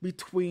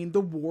between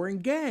the warring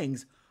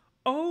gangs.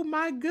 Oh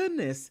my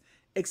goodness.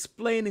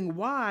 Explaining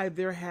why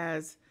there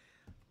has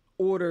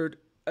ordered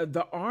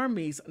the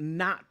armies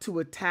not to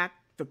attack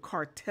the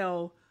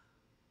cartel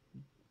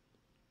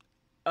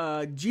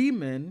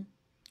G-men,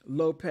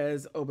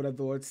 Lopez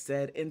Obrador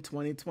said in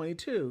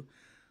 2022.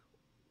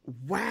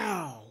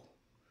 Wow.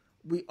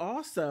 We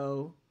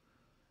also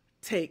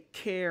take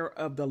care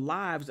of the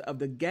lives of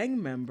the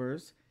gang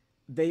members.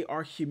 They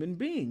are human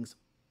beings.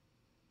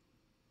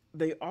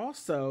 They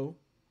also,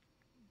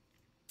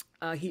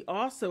 he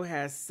also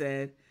has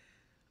said,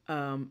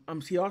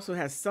 he also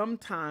has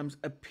sometimes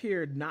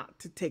appeared not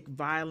to take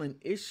violent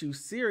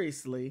issues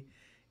seriously.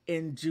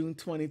 In June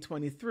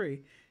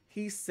 2023,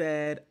 he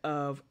said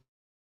of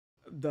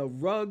the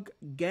rug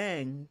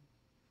gang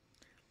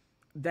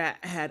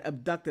that had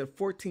abducted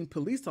 14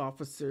 police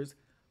officers,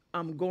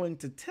 I'm going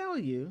to tell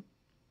you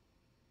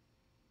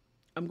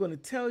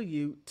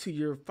to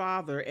your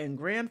father and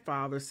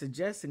grandfather,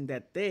 suggesting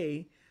that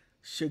they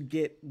should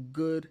get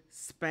good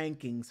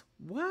spankings.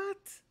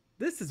 What?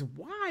 This is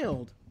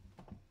wild.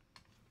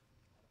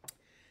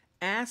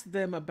 Ask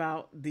them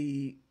about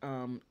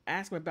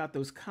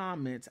those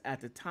comments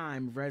at the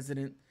time.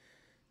 Residents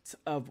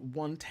of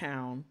one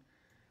town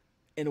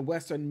in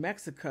western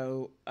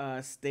Mexico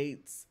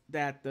states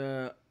that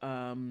the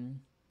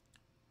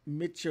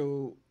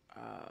Michoacan,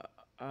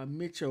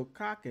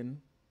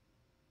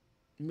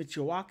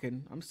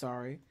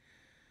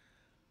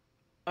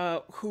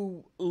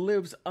 who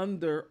lives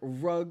under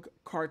rug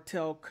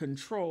cartel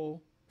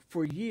control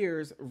for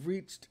years,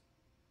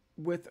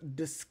 with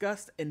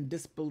disgust and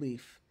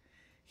disbelief.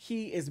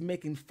 He is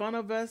making fun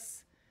of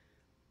us.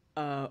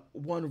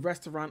 One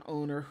restaurant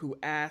owner who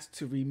asked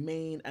to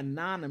remain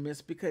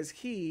anonymous because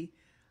he,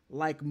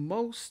 like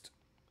most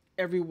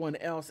everyone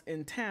else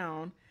in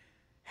town,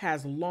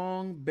 has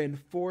long been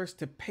forced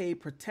to pay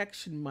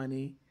protection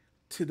money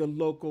to the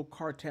local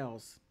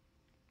cartels.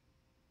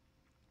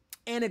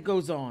 And it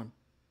goes on.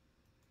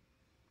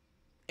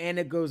 And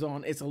it goes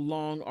on. It's a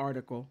long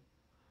article.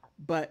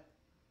 But,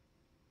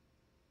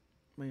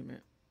 wait a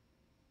minute.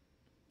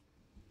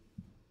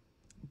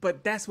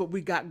 But that's what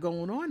we got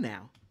going on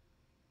now.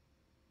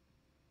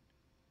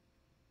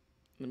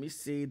 Let me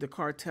see. The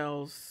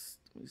cartels.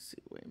 Let me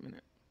see. Wait a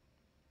minute.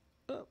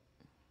 Oh.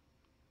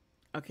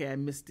 Okay, I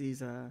missed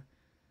these. Oh,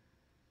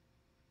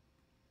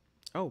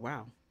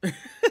 wow.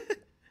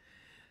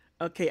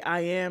 Okay, I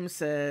am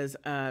says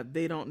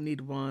they don't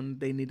need one.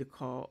 They need to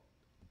call.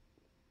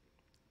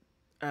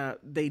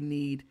 They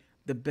need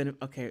the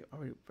benefit. Okay, I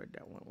already read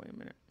that one. Wait a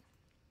minute.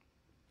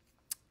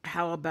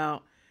 How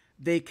about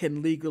they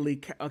can legally?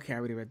 Okay, I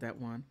already read that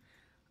one.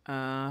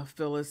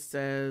 Phyllis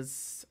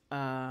says,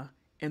 and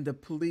the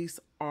police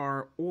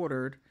are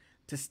ordered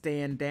to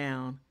stand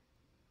down.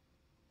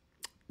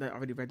 I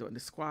already read that one.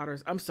 The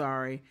squatters. I'm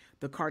sorry.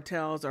 The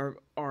cartels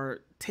are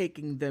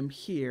taking them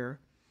here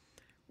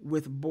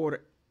with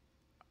border.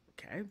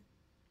 Okay.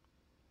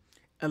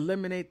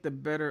 Eliminate the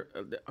better.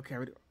 Okay.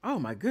 Oh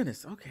my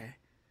goodness. Okay.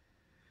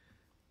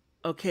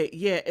 Okay.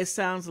 Yeah. It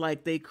sounds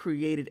like they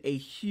created a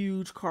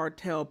huge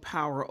cartel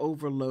power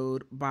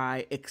overload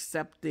by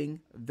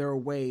accepting their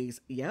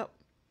ways. Yep.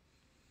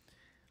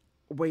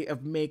 Way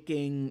of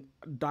making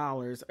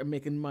dollars or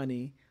making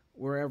money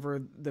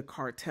wherever the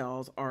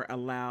cartels are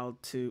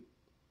allowed to.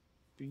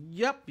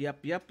 Yep.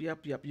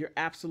 You're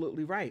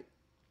absolutely right.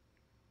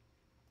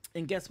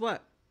 And guess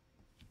what?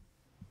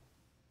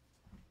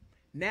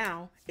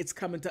 Now it's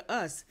coming to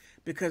us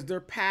because they're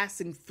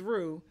passing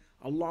through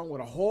along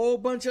with a whole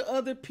bunch of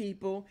other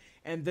people,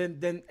 and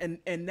then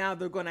now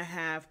they're going to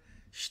have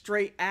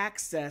straight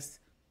access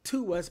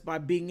to us by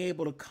being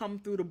able to come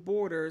through the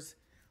borders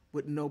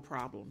with no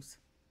problems.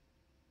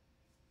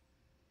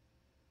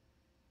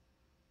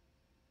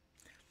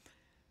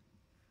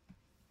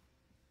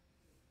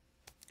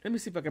 Let me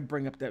see if I can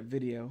bring up that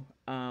video.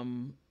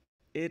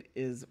 It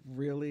is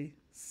really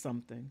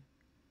something.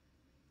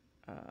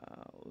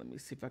 Let me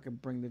see if I can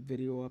bring the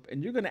video up.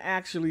 And you're going to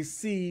actually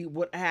see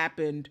what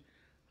happened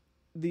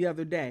the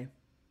other day.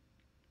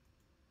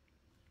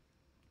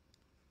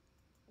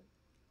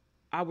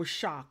 I was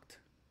shocked.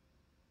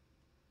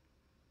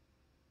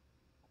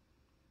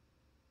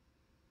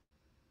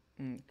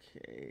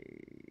 Okay.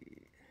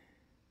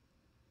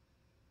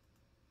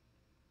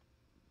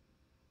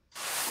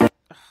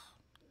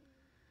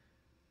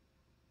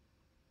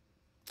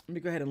 Let me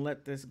go ahead and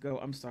let this go.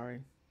 I'm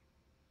sorry.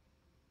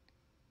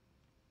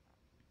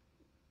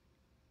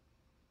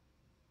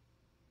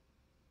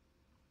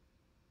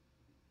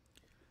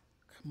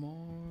 Come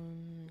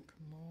on.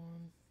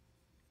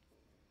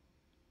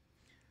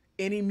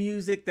 Any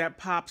music that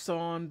pops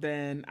on,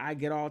 then I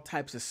get all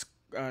types of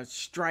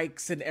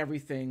strikes and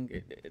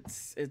everything.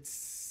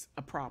 It's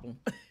a problem.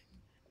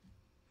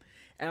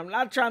 And I'm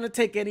not trying to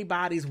take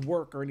anybody's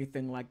work or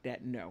anything like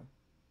that. No.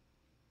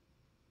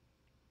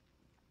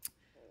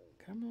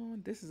 Come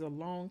on. This is a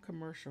long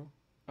commercial.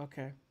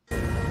 Okay.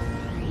 Look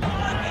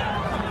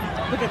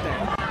at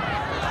that.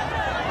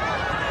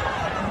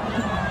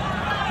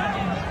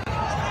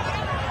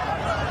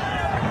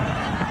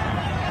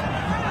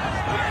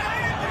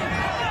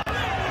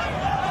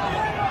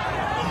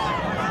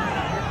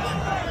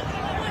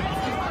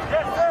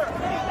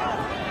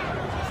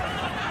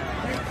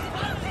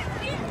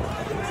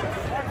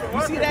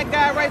 You see that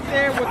guy right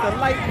there with the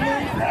light blue?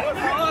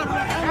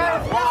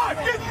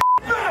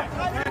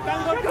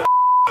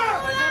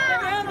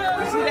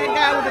 You see that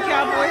guy with the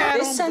cowboy hat on?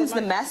 This sends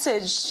the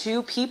message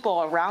to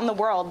people around the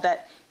world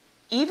that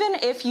even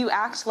if you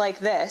act like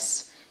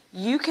this,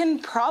 you can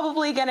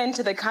probably get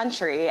into the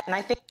country. And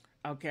I think...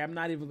 Okay, I'm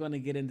not even going to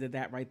get into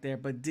that right there,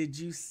 but did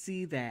you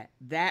see that?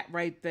 That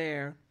right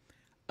there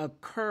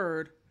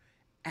occurred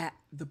at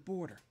the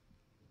border.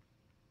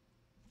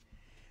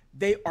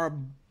 They are...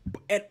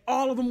 And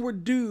all of them were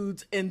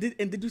dudes. And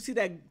did you see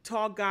that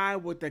tall guy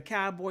with the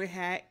cowboy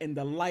hat and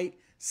the light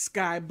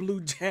sky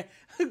blue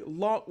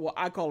long? Well,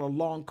 I call it a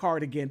long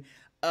cardigan.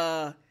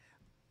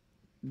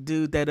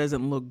 Dude, that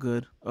doesn't look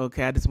good.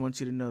 Okay, I just want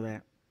you to know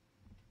that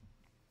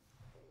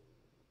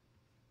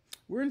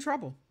we're in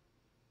trouble.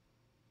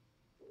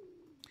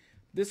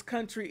 This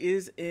country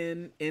is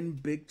in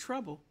big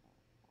trouble,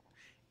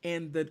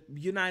 and the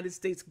United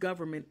States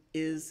government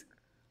is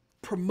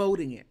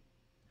promoting it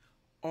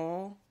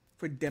all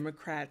for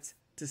Democrats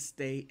to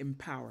stay in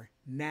power.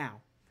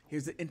 Now,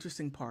 here's the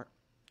interesting part.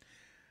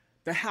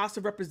 The House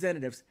of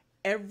Representatives,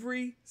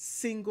 every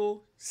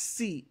single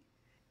seat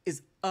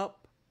is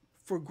up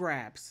for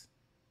grabs.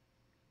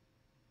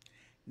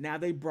 Now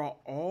they brought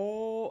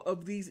all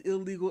of these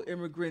illegal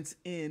immigrants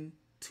in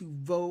to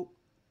vote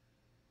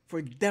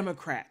for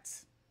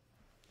Democrats.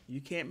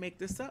 You can't make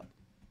this up.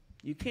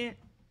 You can't.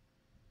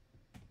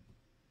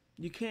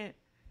 You can't.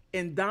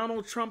 And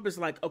Donald Trump is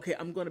like, okay,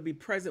 I'm going to be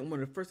president.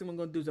 One of the first thing I'm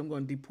going to do is I'm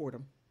going to deport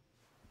him.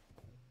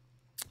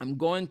 I'm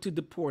going to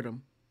deport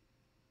him.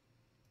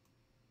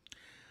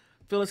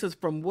 Phyllis says,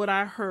 from what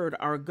I heard,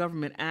 our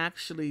government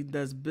actually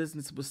does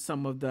business with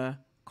some of the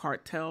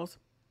cartels.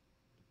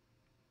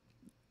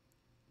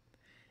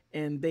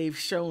 And they've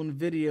shown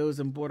videos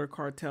and border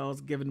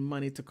cartels giving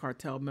money to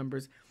cartel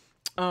members.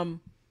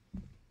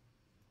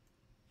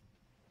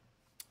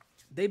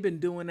 They've been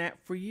doing that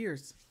for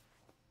years.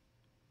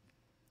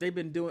 They've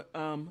been doing,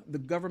 the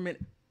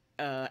government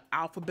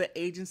alphabet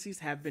agencies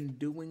have been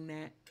doing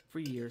that for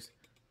years.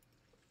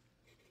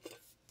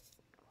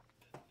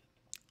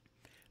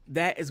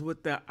 That is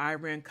what the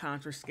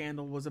Iran-Contra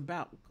scandal was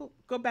about.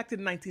 Go back to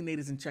the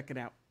 1980s and check it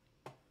out.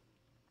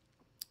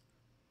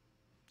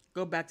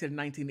 Go back to the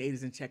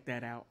 1980s and check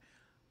that out.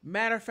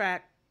 Matter of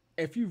fact,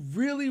 if you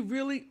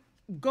really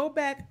go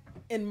back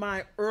in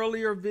my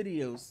earlier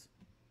videos,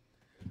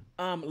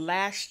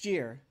 last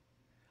year,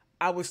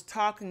 I was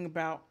talking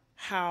about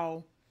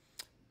how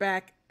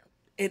back,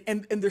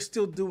 and they're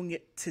still doing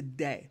it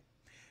today.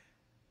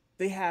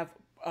 They have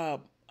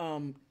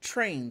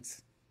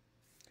trains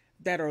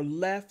that are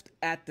left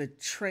at the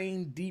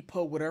train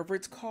depot, whatever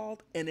it's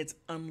called, and it's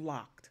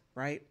unlocked,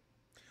 right?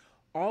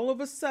 All of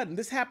a sudden,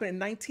 this happened in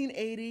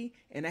 1980,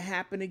 and it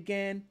happened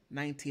again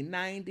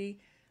 1990,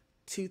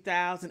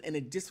 2000, and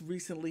it just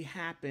recently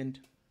happened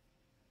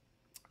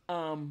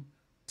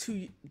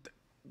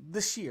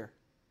this year.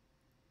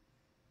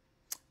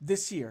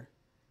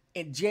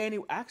 In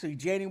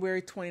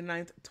January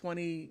 29th,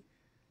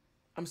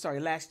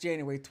 last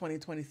January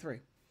 2023.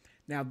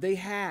 Now, they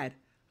had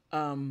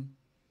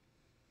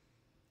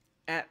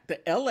at the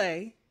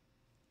LA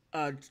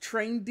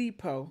train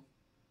depot.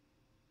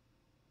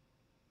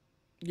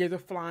 Yeah, they're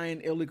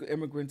flying illegal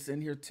immigrants in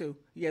here too.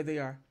 Yeah, they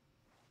are.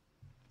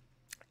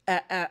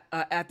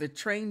 At the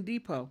train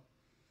depot,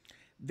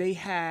 they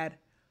had,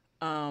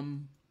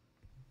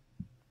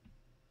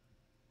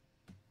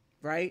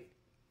 right,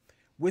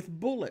 with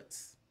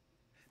bullets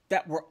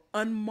that were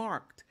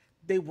unmarked.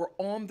 They were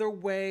on their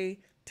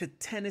way to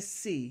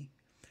Tennessee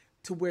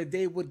to where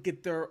they would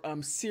get their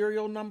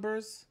serial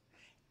numbers,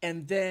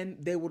 and then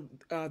they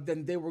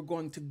were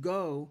going to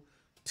go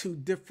to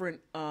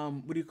different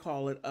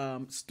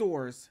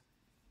stores,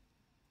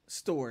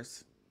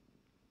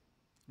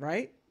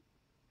 right?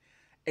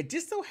 It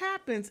just so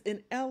happens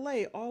in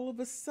LA, all of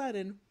a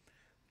sudden,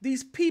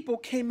 these people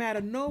came out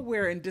of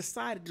nowhere and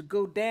decided to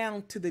go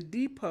down to the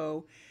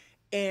depot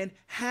and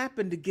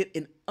happened to get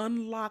an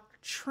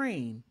unlocked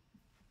train,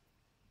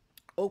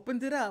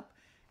 opened it up,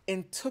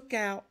 and took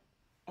out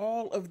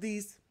all of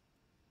these.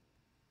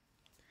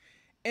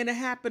 And it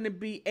happened to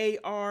be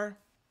AR.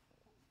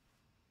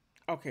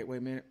 Okay, wait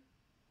a minute.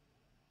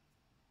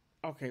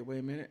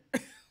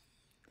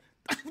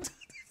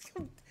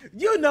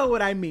 You know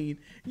what I mean.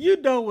 You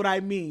know what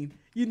I mean.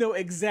 You know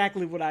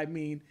exactly what I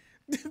mean.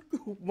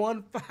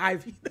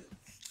 1-5.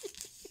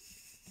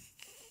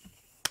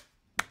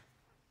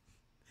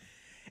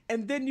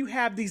 And then you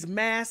have these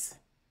masks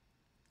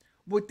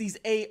with these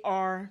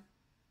AR.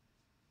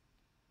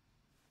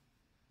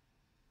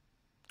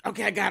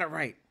 Okay, I got it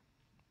right.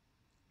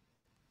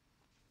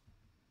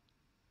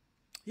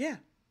 Yeah.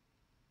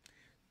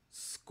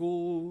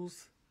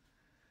 Schools.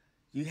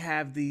 You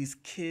have these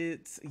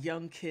kids,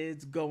 young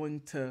kids going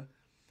to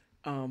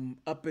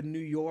up in New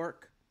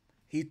York.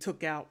 He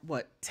took out,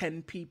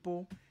 10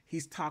 people?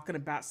 He's talking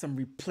about some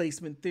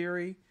replacement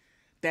theory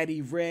that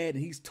he read,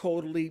 and he's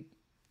totally...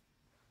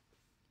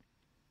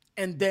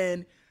 And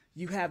then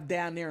you have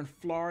down there in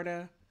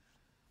Florida,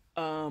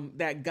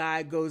 that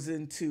guy goes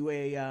into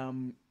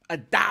a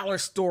dollar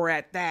store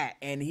at that,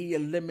 and he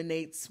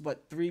eliminates,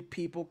 3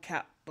 people,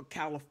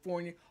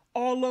 California,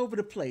 all over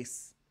the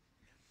place.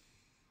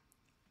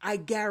 I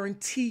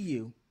guarantee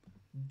you,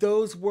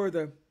 those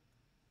were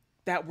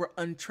that were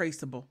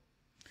untraceable.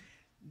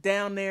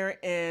 Down there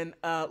in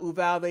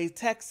Uvalde,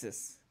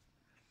 Texas,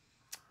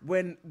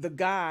 when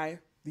the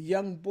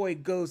young boy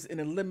goes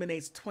and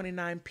eliminates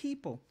 29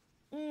 people.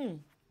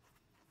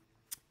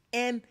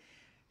 And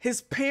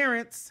his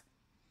parents,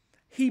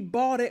 he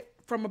bought it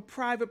from a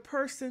private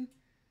person.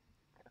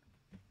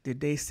 Did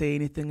they say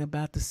anything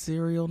about the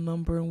serial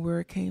number and where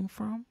it came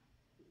from?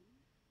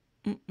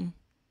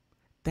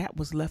 That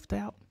was left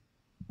out.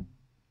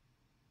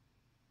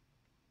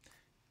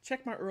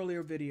 Check my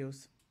earlier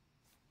videos,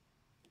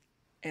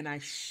 and I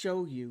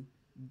show you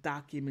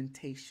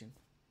documentation.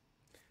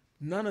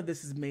 None of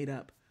this is made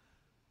up.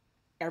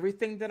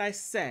 Everything that I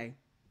say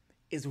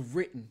is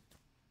written.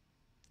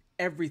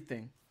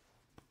 Everything.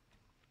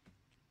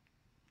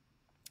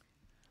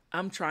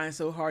 I'm trying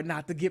so hard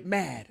not to get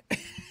mad.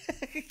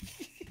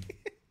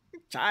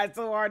 Trying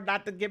so hard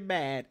not to get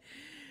mad.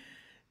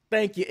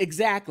 Thank you.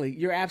 Exactly.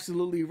 You're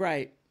absolutely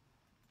right.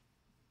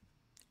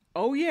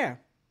 Oh yeah.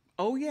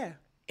 Oh yeah.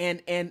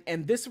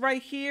 And this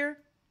right here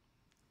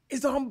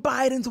is on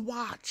Biden's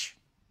watch.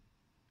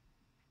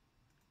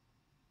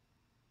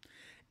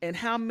 And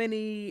how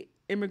many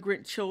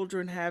immigrant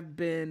children have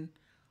been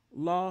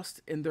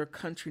lost in their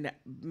country.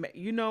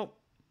 You know,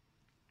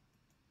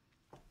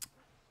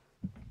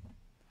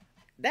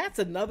 that's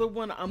another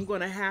one I'm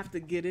going to have to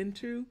get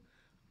into.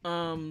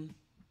 Um,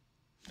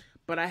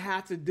 but I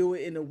have to do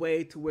it in a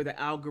way to where the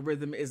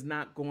algorithm is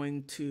not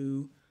going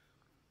to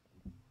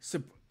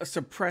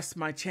suppress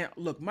my channel.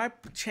 Look, my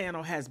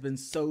channel has been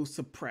so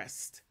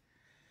suppressed.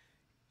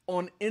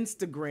 On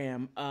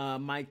Instagram,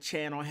 my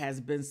channel has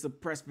been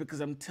suppressed because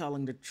I'm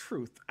telling the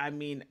truth. I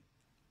mean,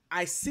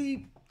 I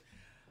see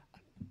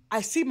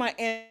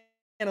my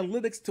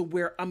analytics to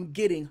where I'm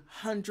getting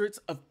hundreds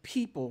of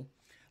people,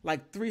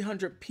 like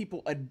 300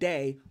 people a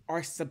day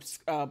are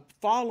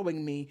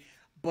following me,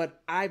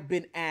 but I've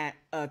been at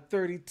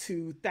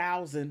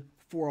 32,000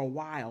 for a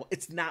while.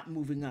 It's not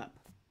moving up.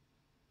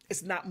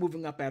 It's not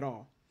moving up at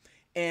all.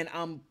 And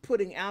I'm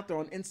putting out there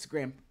on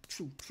Instagram,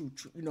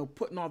 you know,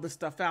 putting all this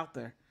stuff out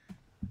there.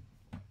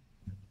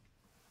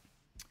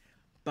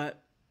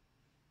 But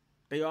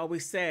they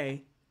always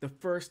say the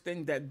first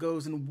thing that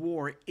goes in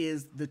war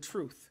is the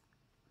truth.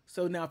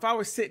 So now if I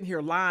was sitting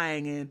here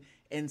lying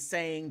and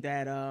saying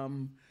that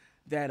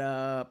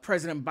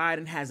President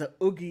Biden has a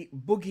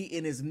boogie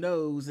in his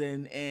nose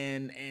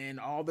and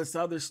all this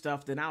other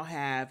stuff, then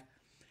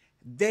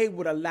they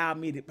would allow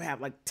me to have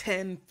like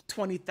 10,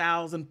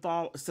 20,000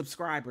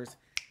 subscribers.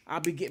 I'll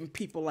be getting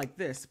people like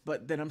this.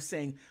 But then I'm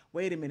saying,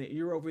 wait a minute,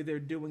 you're over there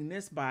doing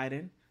this,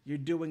 Biden. You're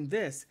doing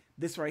this.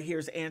 This right here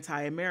is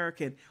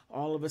anti-American.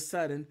 All of a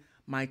sudden,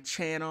 my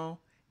channel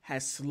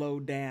has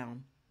slowed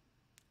down.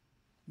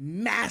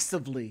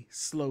 Massively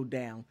slowed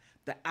down.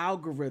 The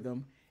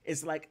algorithm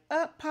is like,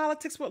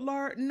 politics with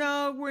Laura.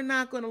 No, we're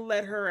not going to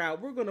let her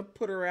out. We're going to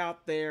put her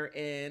out there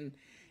in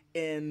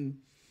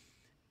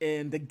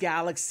the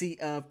galaxy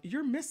of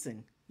you're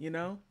missing, you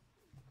know?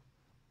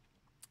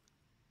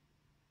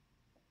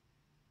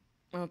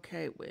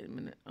 Okay, wait a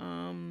minute.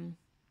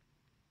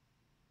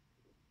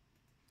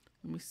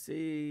 Let me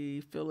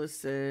see. Phyllis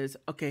says,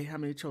 okay, how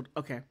many children?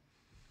 Okay.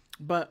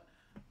 But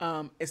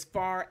as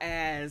far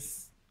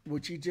as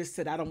what you just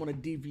said, I don't want to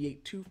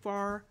deviate too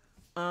far.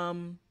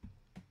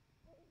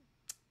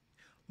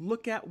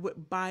 Look at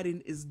what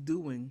Biden is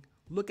doing.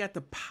 Look at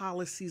the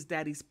policies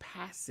that he's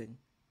passing.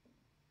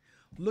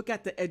 Look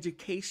at the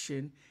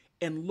education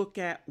and look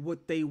at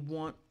what they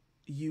want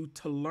you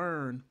to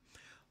learn.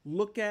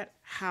 Look at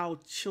how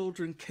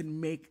children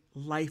can make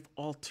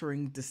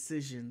life-altering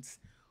decisions.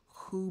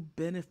 Who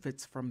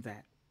benefits from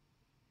that?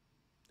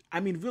 I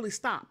mean, really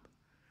stop.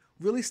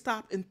 Really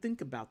stop and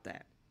think about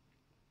that.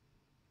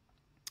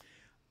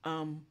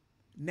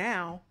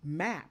 Now,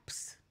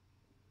 maps.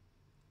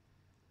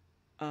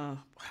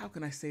 How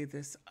can I say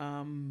this?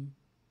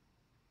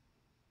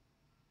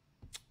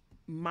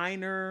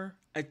 Minor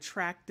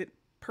attracted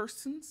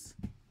persons.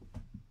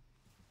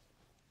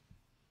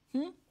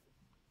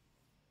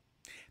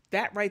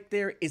 That right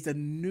there is a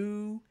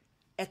new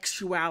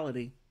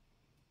actuality.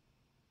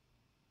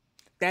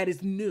 That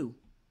is new.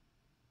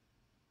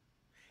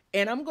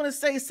 And I'm going to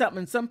say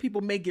something. Some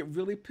people may get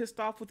really pissed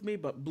off with me,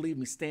 but believe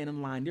me, stand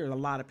in line. There are a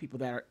lot of people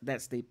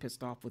that stay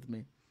pissed off with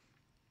me.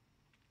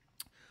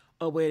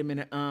 Oh, wait a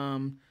minute.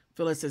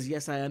 Phyllis says,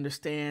 yes, I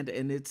understand.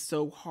 And it's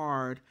so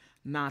hard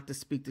not to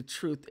speak the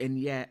truth. And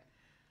yet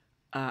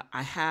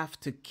I have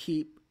to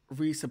keep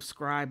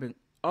resubscribing.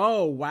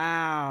 Oh,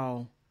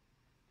 wow.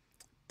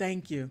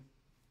 Thank you.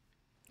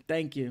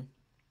 Thank you.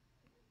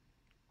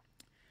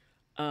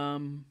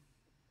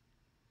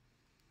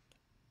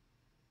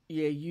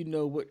 Yeah, you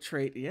know what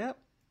trade. Yep.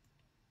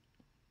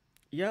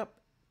 Yep.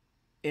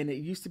 And it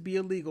used to be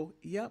illegal.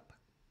 Yep.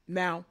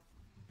 Now,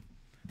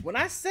 when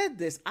I said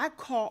this, I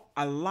caught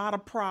a lot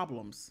of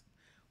problems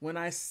when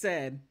I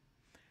said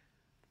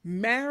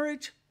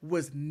marriage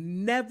was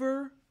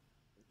never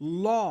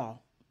law.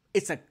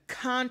 It's a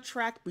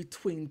contract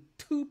between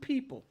two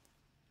people.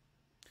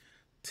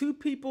 Two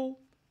people,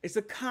 it's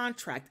a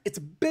contract. It's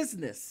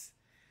business.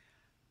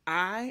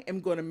 I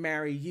am going to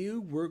marry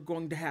you. We're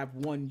going to have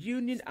one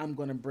union. I'm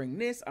going to bring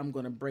this. I'm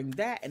going to bring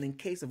that. And in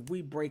case if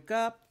we break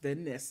up,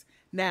 then this.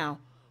 Now,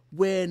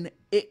 when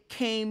it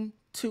came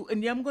to,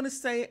 and I'm going to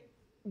say it,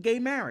 gay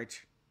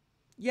marriage.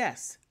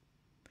 Yes.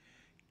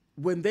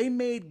 When they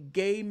made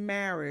gay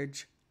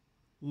marriage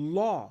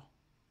law,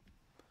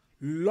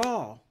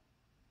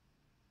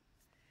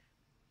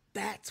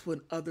 that's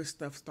when other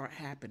stuff start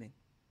happening.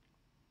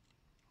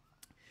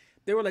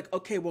 They were like,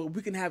 okay, well,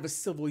 we can have a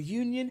civil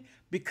union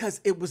because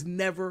it was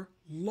never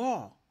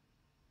law.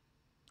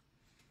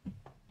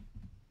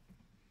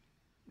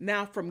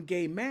 Now, from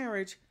gay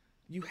marriage,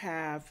 you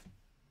have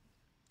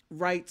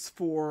rights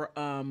for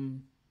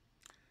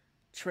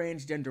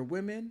transgender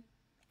women.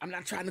 I'm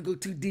not trying to go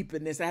too deep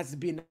in this. It has to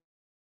be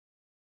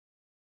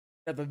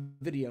another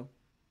video.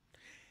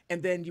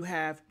 And then you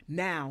have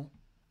now,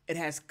 it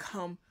has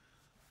come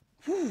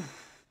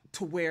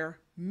to where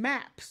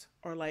maps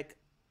are like,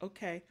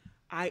 okay,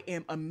 I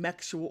am a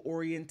mexual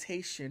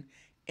orientation,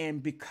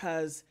 and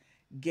because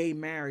gay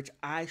marriage,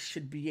 I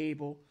should be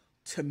able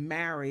to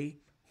marry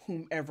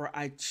whomever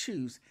I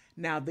choose.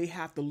 Now they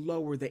have to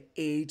lower the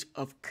age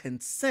of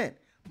consent,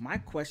 My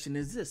question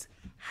is this: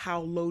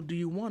 how low do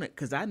you want it?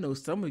 Because I know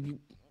some of you.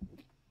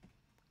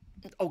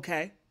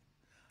 Okay,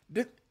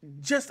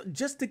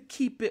 just to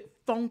keep it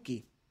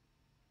funky.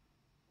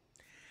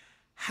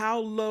 How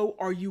low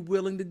are you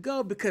willing to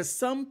go? Because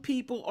some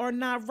people are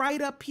not right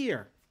up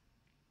here.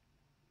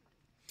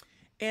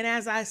 And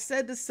as I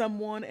said to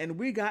someone, and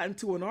we got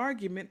into an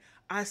argument,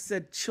 I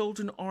said,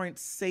 children aren't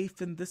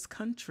safe in this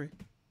country.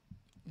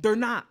 They're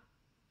not.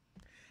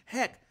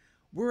 Heck,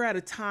 we're at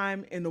a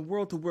time in the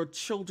world where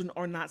children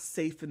are not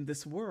safe in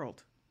this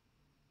world.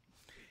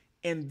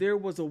 And there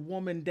was a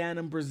woman down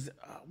in Brazil.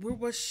 Where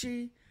was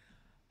she?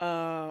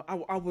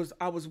 I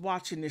was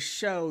watching this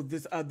show,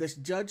 this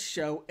judge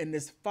show, and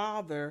this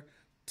father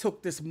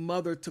took this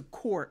mother to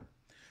court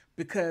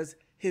because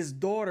his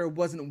daughter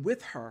wasn't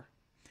with her,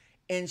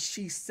 and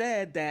she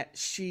said that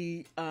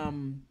she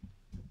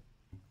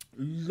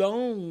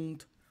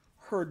loaned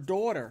her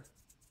daughter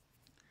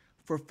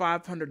for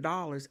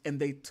 $500, and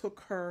they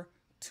took her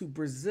to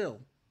Brazil,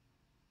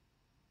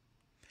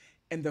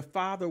 and the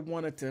father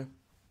wanted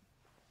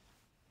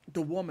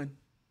the woman.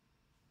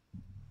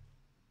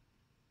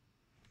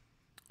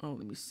 Oh,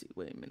 let me see.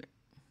 Wait a minute.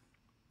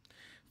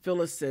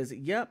 Phyllis says,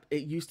 yep,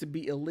 it used to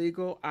be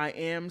illegal. I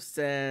am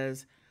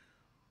says,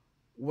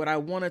 what I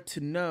wanted to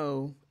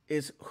know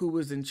is who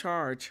was in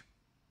charge.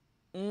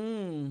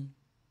 Well,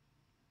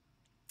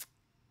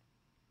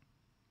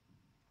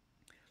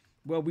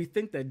 we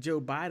think that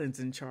Joe Biden's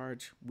in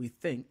charge. We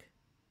think.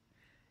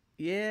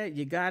 Yeah,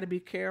 you got to be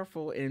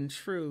careful. And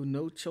true,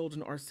 no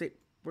children are safe.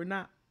 We're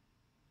not.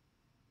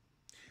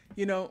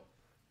 You know,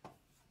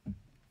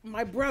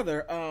 my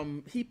brother,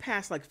 he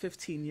passed like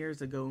 15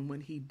 years ago, and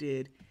when he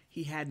did,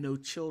 he had no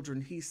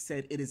children. He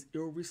said it is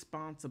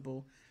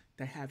irresponsible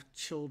to have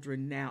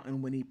children now,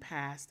 and when he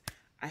passed,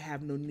 I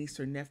have no niece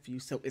or nephew,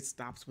 so it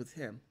stops with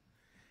him.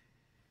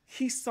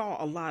 He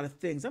saw a lot of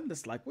things. I'm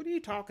just like, what are you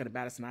talking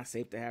about? It's not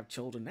safe to have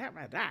children.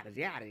 Yada,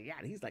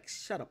 yada. He's like,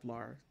 shut up,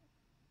 Laura,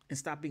 and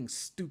stop being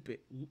stupid.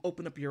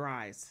 Open up your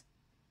eyes.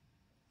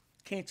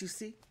 Can't you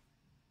see?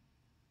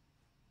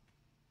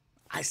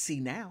 I see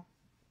now.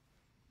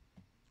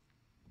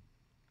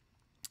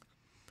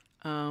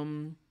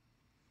 And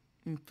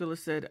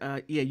Phyllis said,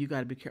 yeah, you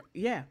got to be careful.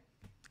 Yeah.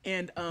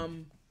 And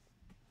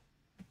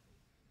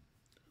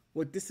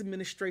what this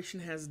administration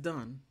has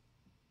done,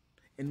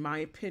 in my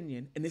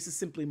opinion, and this is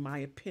simply my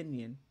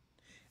opinion,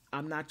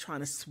 I'm not trying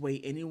to sway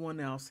anyone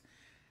else,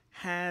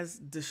 has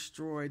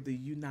destroyed the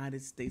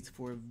United States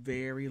for a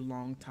very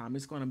long time.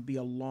 It's going to be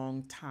a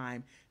long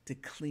time to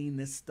clean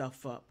this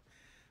stuff up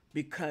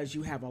because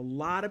you have a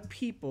lot of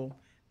people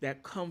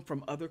that come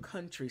from other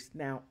countries.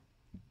 Now,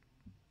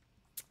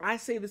 I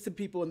say this to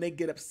people and they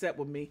get upset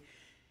with me,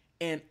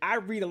 and I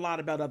read a lot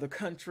about other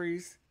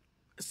countries.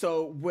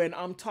 So when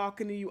I'm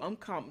talking to you,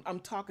 I'm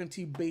talking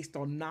to you based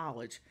on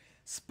knowledge,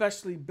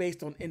 especially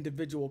based on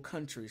individual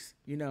countries,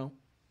 you know?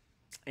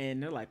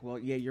 And they're like, well,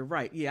 yeah, you're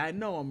right. Yeah, I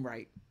know I'm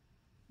right.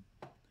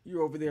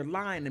 You're over there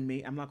lying to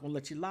me. I'm not going to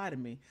let you lie to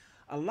me.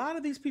 A lot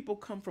of these people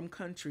come from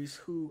countries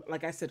who,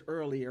 like I said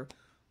earlier,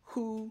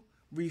 who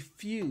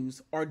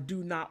refuse or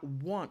do not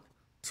want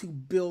to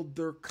build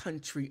their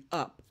country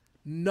up.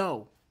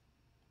 No.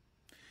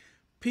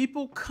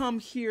 People come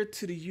here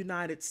to the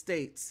United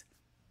States.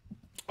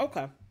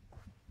 Okay,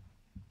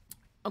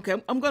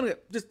 I'm gonna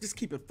just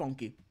keep it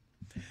funky.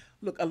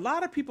 Look, a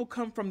lot of people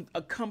come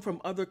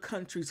from other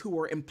countries who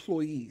are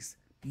employees.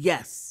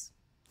 Yes,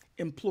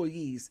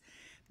 employees.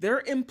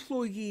 They're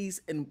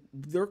employees in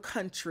their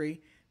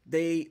country.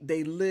 They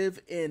live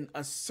in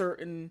a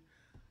certain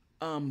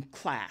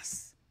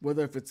class,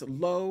 whether if it's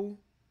low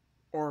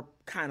or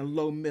kind of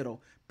low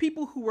middle.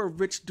 People who are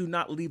rich do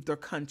not leave their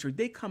country.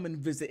 They come and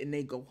visit and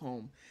they go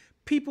home.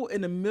 People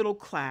in the middle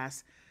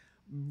class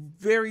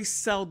very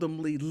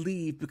seldomly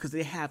leave because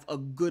they have a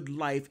good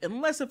life,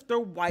 unless if their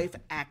wife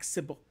acts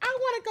simple. I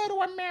want to go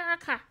to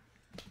America,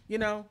 you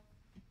know,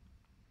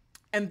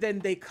 and then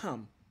they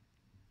come.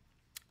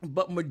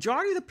 But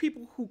majority of the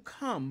people who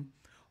come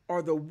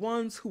are the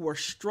ones who are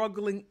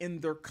struggling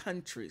in their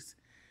countries,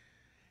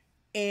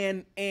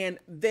 and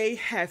they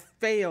have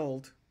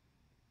failed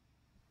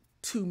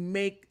to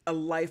make a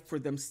life for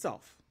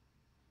themselves.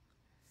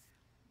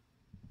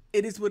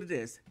 It is what it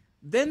is.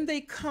 Then they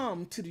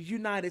come to the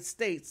United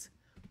States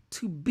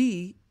to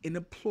be an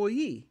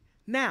employee.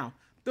 Now,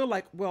 they're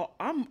like, well,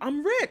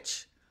 I'm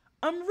rich.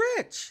 I'm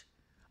rich.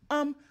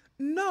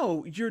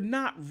 No, you're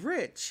not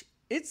rich.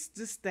 It's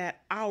just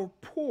that our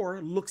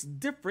poor looks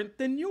different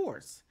than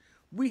yours.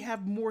 We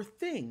have more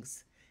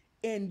things.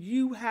 And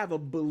you have a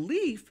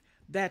belief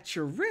that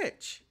you're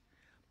rich,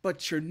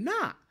 but you're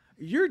not.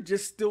 You're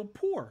just still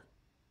poor.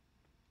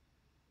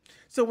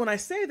 So when I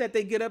say that,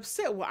 they get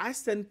upset. Well, I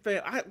send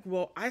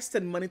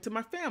money to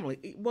my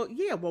family. Well,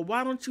 yeah. Well,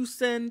 why don't you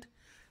send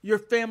your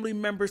family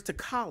members to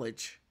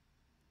college?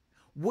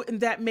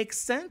 Wouldn't that make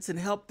sense and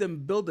help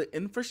them build the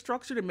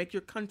infrastructure to make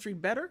your country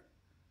better?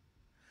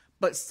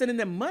 But sending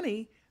them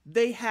money,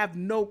 they have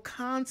no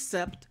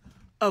concept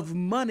of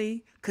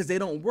money because they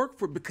don't work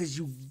for it, because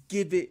you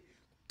give it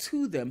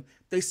to them.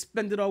 They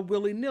spend it all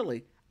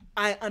willy-nilly.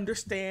 I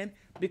understand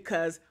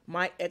because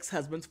my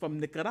ex-husband's from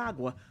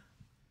Nicaragua.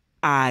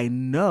 I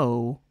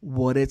know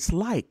what it's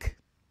like.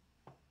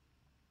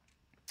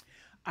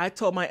 I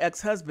told my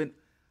ex-husband,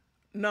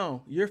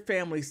 no, your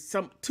family,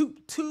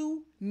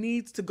 two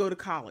needs to go to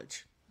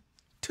college.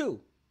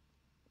 Two.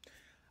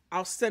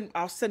 I'll send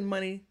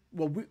money.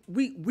 Well,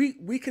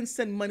 we can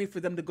send money for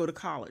them to go to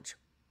college.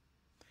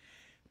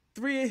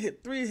 Three of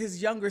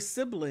his younger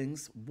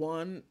siblings,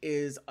 one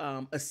is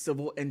a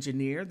civil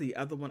engineer. The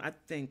other one, I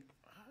think,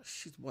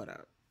 she's what,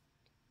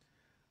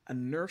 a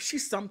nurse.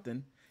 She's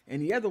something.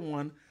 And the other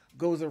one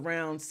goes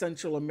around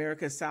Central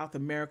America, South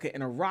America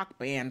in a rock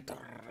band.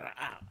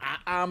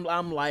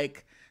 I'm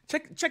like,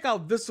 check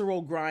out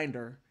Visceral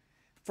Grinder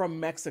from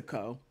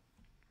Mexico.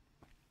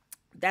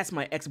 That's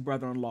my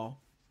ex-brother-in-law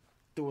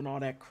doing all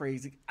that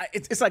crazy.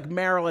 It's like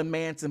Marilyn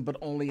Manson, but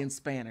only in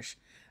Spanish.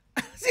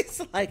 It's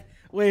like,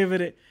 wait a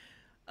minute.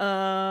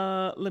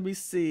 Let me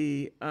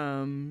see.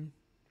 You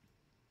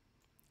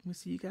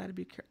gotta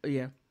be careful.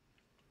 Yeah.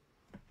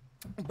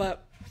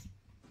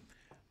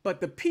 But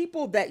the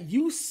people that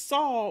you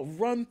saw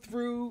run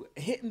through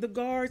hitting the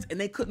guards and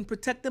they couldn't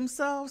protect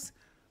themselves,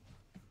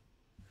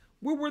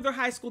 where were their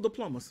high school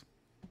diplomas?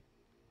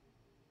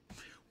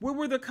 Where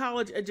were their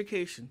college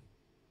education?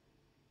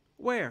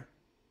 Where?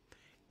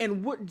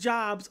 And what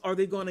jobs are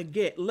they going to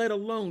get, let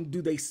alone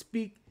do they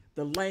speak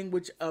the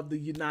language of the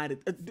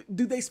United,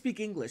 do they speak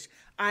English?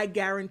 I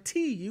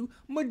guarantee you,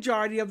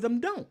 majority of them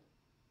don't.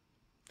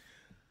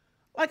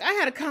 Like, I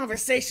had a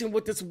conversation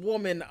with this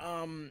woman,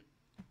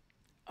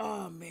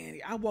 oh man,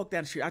 I walked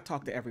down the street, I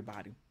talked to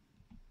everybody.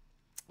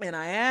 And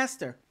I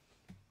asked her,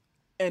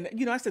 and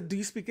I said, do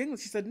you speak English?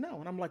 She said, no.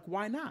 And I'm like,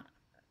 why not?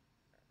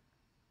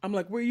 I'm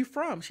like, where are you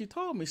from? She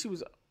told me she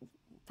was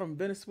from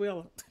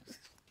Venezuela.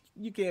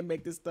 You can't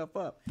make this stuff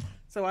up.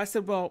 So I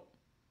said, well,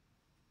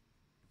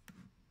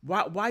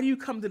 why do you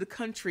come to the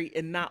country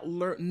and not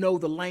know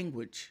the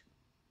language?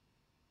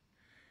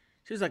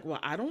 She's like, well,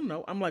 I don't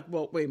know. I'm like,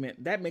 well, wait a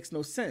minute. That makes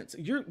no sense.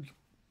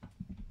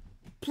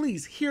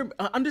 Please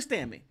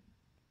understand me.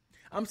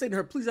 I'm saying to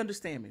her, please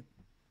understand me.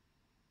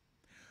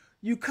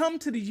 You come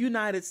to the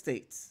United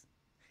States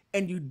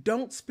and you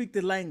don't speak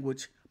the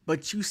language,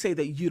 but you say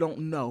that you don't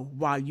know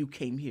why you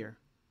came here.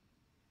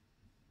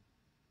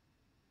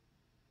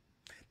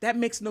 That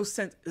makes no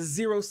sense,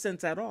 0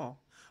 sense at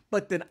all.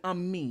 But then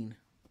I'm mean.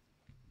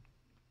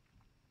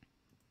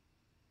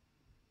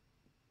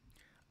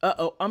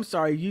 Uh-oh, I'm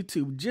sorry,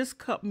 YouTube just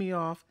cut me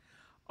off.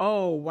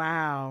 Oh,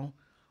 wow.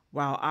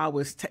 While I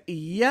was,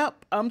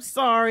 yep, I'm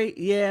sorry.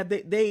 Yeah,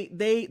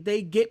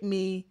 they get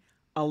me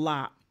a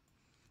lot.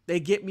 They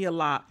get me a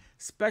lot,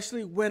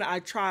 especially when I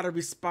try to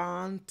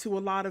respond to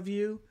a lot of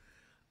you.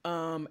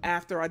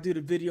 After I do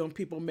the video and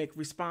people make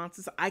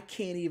responses, I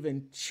can't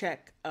even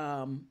check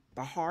the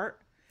heart.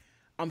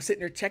 I'm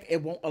sitting there checking.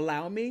 It won't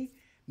allow me.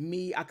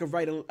 I could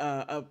write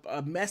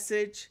a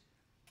message.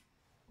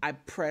 I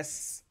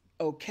press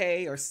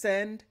OK or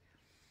send,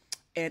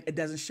 and it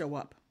doesn't show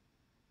up.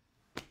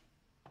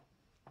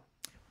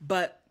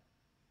 But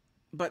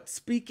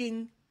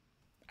speaking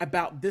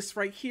about this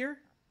right here,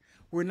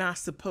 we're not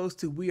supposed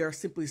to. We are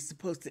simply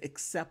supposed to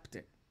accept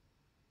it.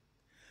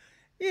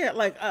 Yeah,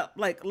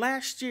 like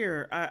last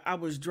year, I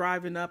was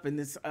driving up, and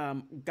this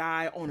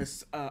guy on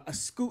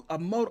a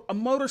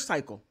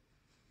motorcycle.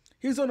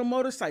 He was on a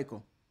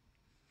motorcycle,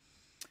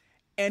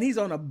 and he's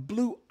on a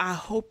blue. I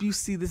hope you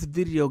see this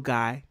video,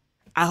 guy.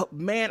 I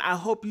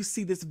hope you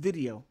see this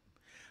video,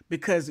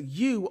 because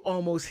you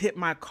almost hit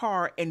my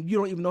car, and you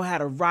don't even know how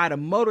to ride a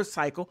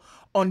motorcycle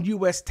on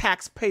U.S.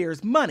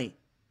 taxpayers' money.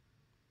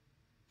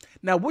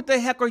 Now, what the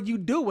heck are you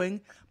doing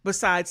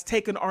besides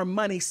taking our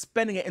money,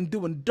 spending it, and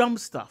doing dumb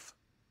stuff?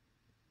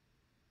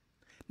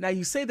 Now,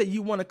 you say that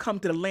you want to come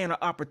to the land of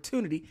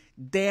opportunity.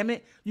 Damn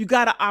it. You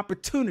got an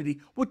opportunity.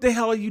 What the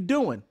hell are you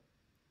doing?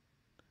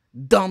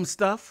 Dumb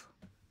stuff.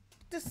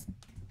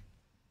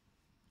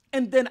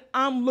 And then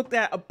I'm looked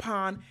at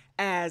upon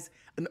as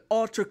an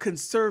ultra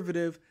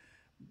conservative.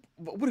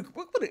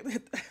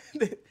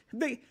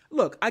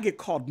 Look, I get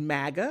called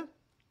MAGA.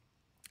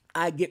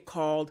 I get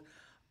called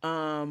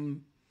a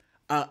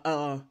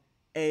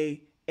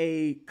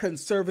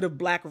conservative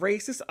black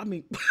racist. I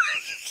mean,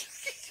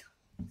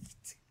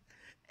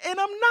 and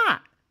I'm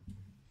not.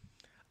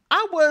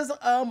 I was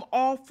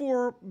all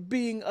for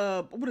being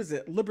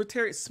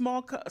libertarian,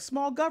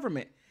 small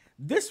government.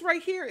 This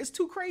right here is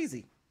too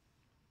crazy.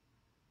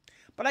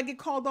 But I get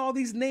called all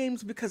these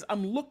names because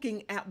I'm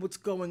looking at what's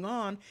going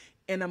on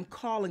and I'm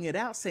calling it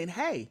out, saying,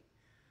 "Hey,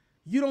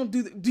 you don't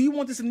do you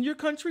want this in your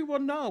country? Well,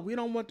 no, we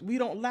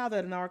don't allow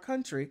that in our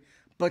country,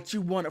 but you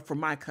want it for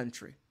my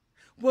country.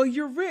 Well,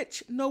 you're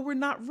rich. No, we're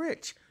not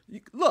rich.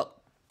 Look.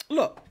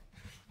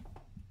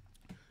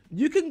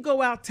 You can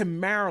go out to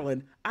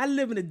Maryland. I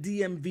live in a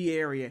DMV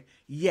area.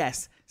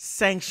 Yes,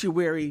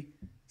 sanctuary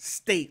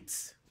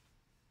states.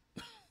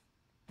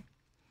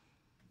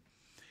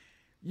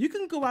 You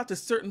can go out to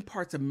certain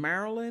parts of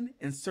Maryland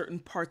and certain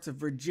parts of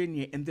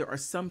Virginia, and there are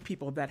some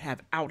people that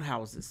have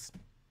outhouses.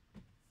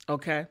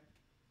 Okay?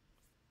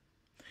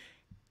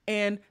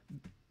 And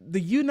the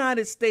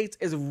United States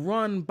is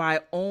run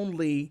by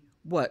only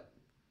what,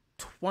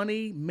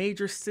 20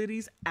 major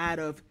cities out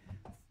of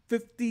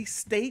 50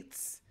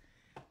 states.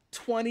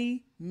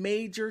 20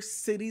 major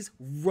cities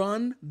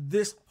run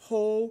this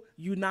whole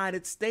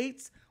United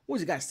States. What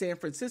you got? San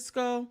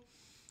Francisco,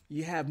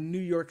 you have New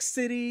York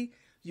City,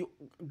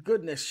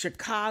 goodness,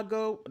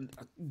 Chicago,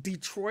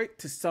 Detroit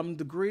to some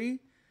degree,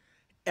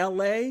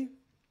 LA,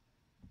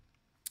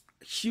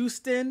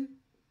 Houston,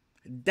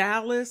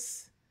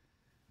 Dallas.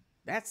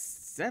 That's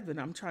 7.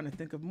 I'm trying to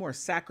think of more.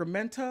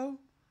 Sacramento,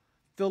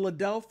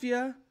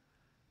 Philadelphia.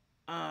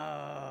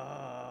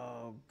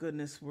 Oh,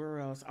 goodness, where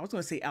else? I was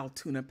going to say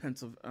Altoona,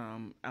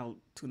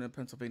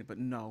 Pennsylvania, but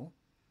no.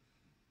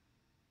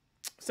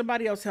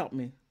 Somebody else help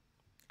me.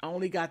 I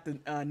only got the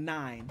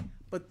 9,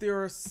 but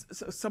there are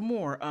some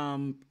more.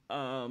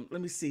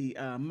 Let me see.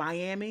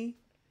 Miami,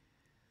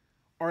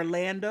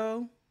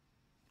 Orlando,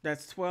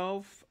 that's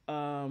 12.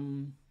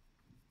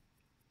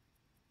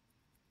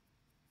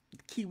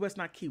 Key West,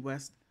 not Key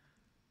West.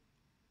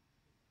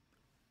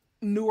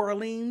 New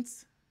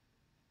Orleans.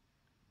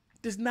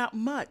 There's not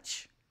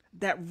much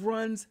that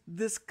runs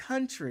this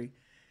country.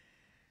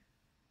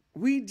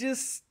 We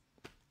just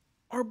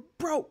are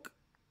broke,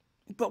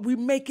 but we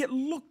make it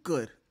look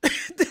good.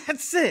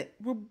 That's it.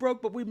 We're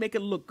broke, but we make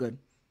it look good.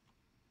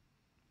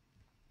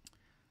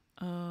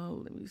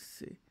 Let me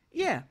see.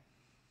 Yeah.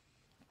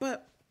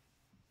 But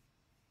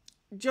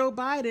Joe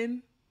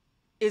Biden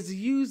is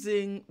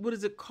using, what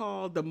is it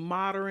called? The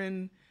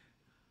modern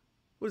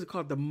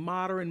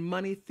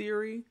money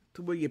theory,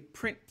 to where you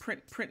print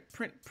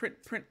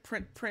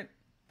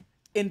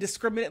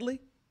indiscriminately.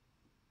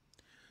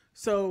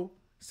 So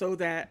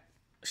that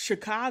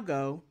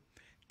Chicago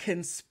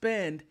can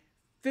spend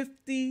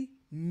 $50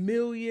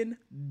 million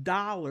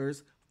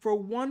for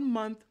 1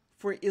 month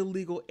for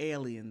illegal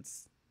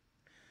aliens.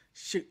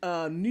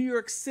 New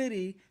York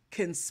City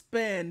can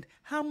spend,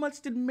 how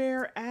much did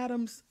Mayor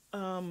Adams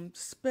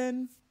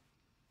spend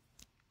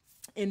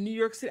in New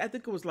York City? I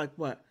think it was like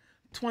what,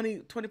 20,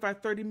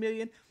 25, 30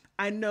 million.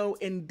 I know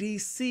in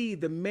DC,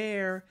 the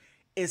mayor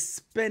is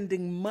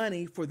spending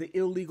money for the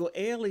illegal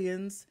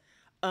aliens.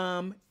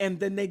 And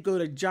then they go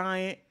to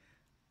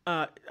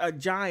a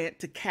giant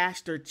to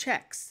cash their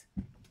checks.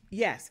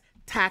 Yes,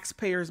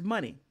 taxpayers'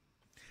 money.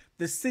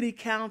 The city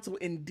council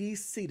in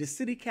DC, the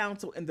city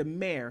council and the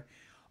mayor,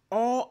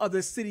 all of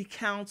the city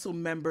council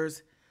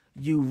members,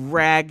 you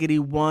raggedy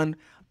one,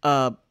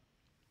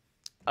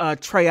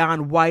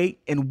 Trayon White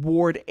in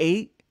Ward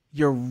 8,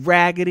 you're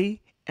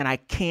raggedy and I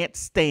can't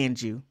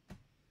stand you.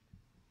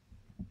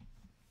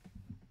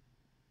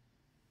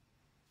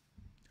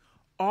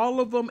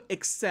 All of them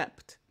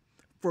except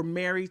for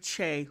Mary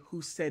Che,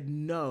 who said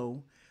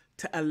no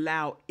to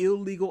allow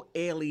illegal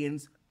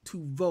aliens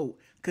to vote,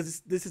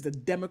 because this is a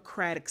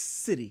democratic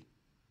city.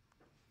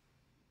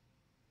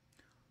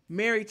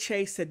 Mary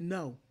Che said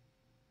no,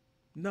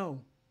 we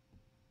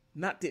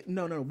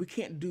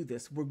can't do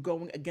this. We're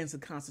going against the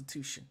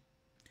Constitution.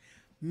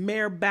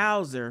 Mayor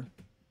Bowser,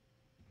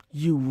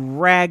 you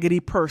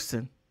raggedy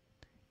person,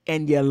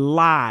 and you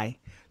lie.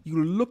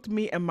 You looked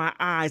me in my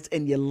eyes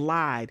and you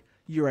lied.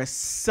 You're a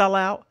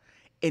sellout,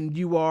 and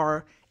you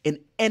are an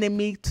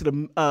enemy to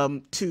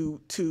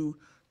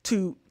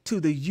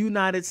the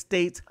United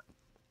States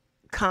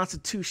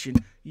Constitution.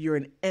 You're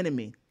an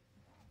enemy.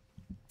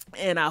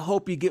 And I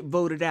hope you get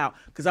voted out,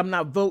 because I'm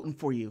not voting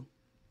for you.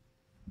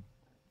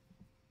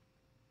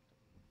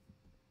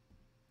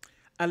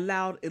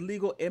 Allowed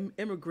illegal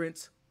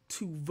immigrants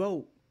to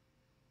vote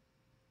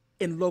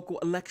in local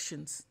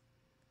elections,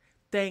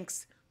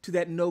 thanks to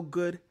that no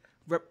good,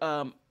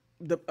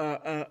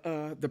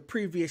 the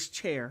previous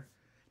chair,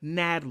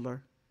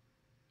 Nadler.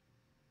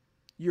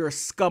 You're a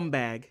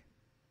scumbag,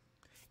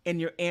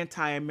 and you're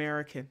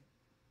anti-American.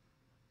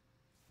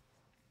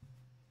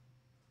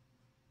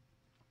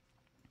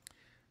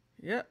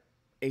 Yep.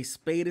 A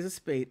spade is a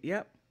spade.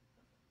 Yep.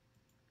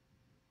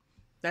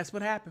 That's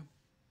what happened.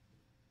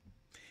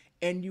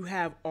 And you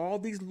have all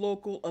these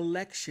local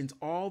elections,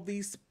 all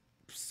these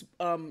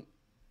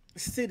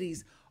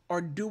cities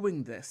are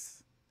doing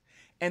this.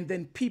 And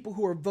then people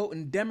who are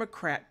voting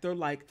Democrat, they're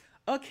like,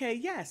 okay,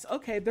 yes,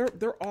 okay,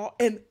 they're all,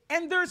 and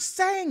they're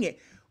saying it.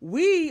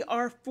 We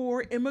are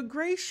for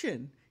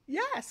immigration.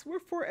 Yes, we're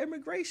for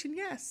immigration.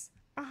 Yes.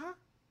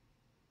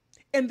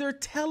 And they're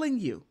telling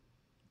you,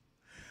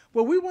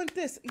 well, we want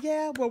this.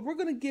 Yeah, well, we're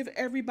going to give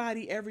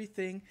everybody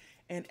everything,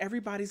 and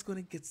everybody's going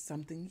to get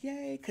something.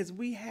 Yay, because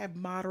we have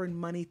modern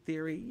money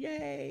theory.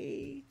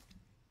 Yay.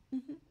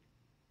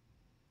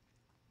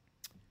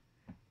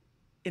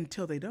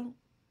 Until they don't.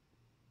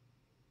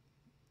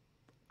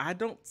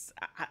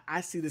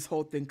 I see this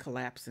whole thing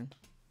collapsing.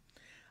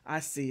 I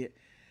see it.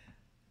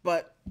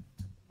 But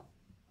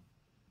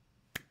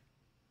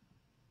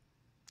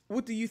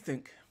what do you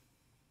think?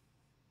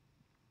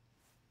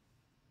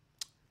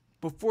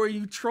 Before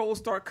you trolls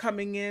start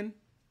coming in,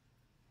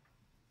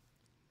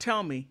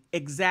 tell me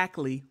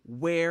exactly,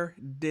 where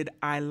did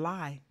I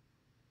lie?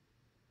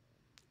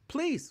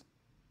 Please.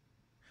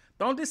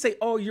 Don't just say,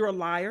 oh, you're a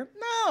liar.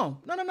 No.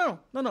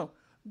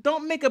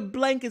 Don't make a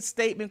blanket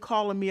statement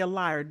calling me a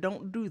liar.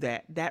 Don't do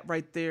that. That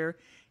right there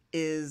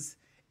is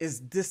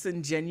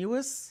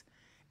disingenuous,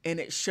 and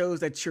it shows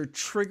that you're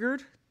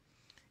triggered,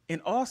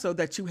 and also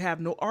that you have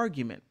no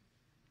argument.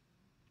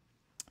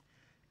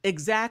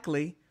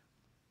 Exactly.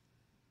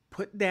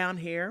 Put down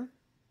here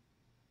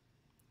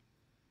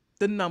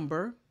the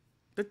number,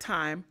 the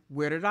time,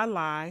 where did I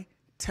lie,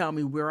 tell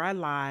me where I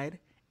lied,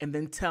 and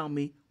then tell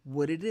me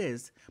what it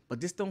is. But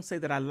just don't say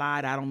that I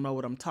lied, I don't know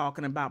what I'm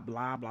talking about,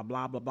 blah, blah,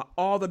 blah, blah, blah,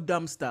 all the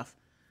dumb stuff.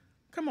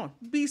 Come on,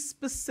 be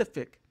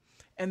specific.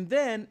 And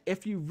then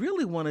if you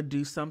really want to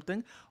do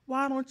something,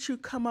 why don't you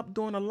come up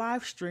during a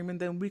live stream and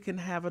then we can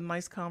have a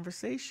nice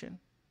conversation?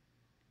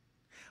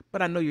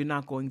 But I know you're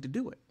not going to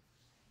do it,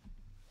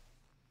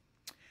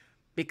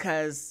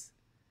 because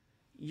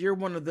you're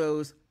one of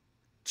those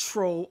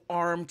troll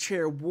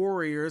armchair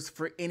warriors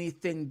for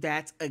anything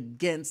that's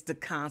against the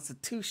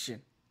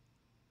Constitution.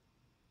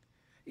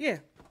 Yeah,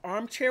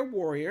 armchair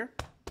warrior,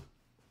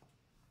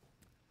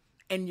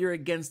 and you're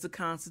against the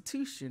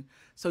Constitution.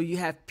 So you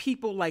have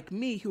people like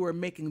me who are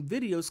making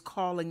videos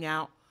calling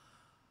out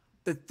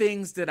the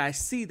things that I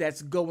see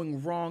that's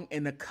going wrong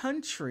in the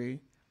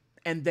country,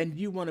 and then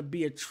you want to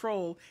be a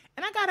troll.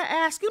 And I gotta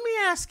ask, let me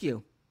ask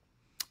you,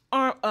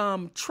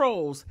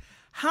 trolls,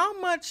 how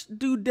much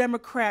do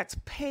Democrats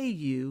pay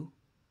you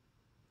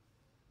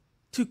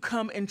to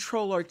come and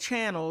troll our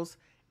channels,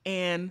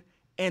 and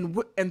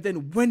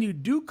then when you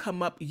do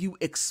come up, you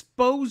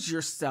expose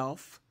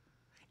yourself?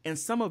 And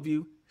some of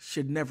you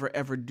should never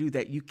ever do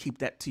that. You keep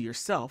that to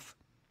yourself.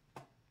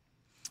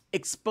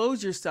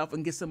 Expose yourself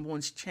and get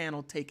someone's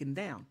channel taken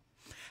down.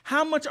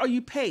 How much are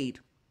you paid?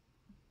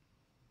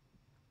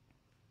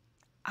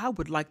 I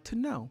would like to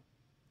know.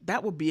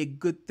 That would be a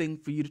good thing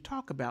for you to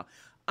talk about.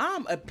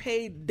 I'm a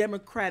paid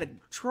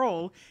Democratic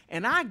troll,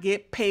 and I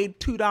get paid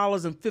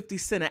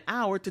 $2.50 an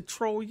hour to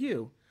troll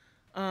you.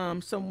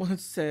 Someone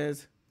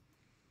says,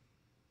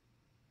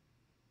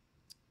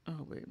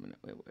 oh, wait a minute,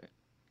 wait.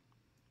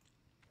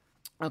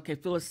 Okay,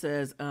 Phyllis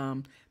says,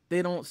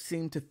 they don't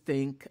seem to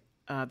think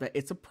that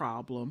it's a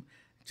problem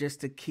just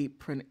to keep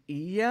printing.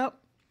 Yep,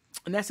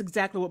 and that's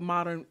exactly what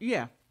modern,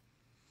 yeah.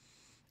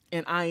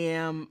 And I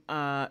am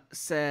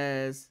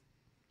says,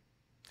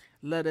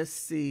 let us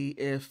see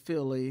if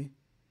Philly,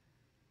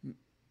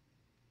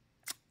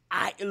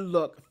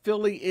 look,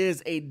 Philly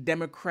is a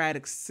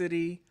Democratic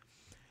city,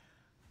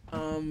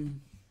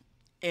 and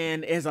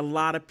there's a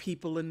lot of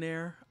people in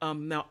there.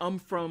 Now, I'm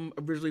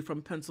originally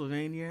from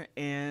Pennsylvania,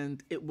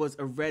 and it was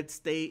a red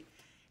state,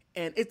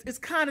 and it's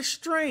kind of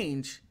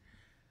strange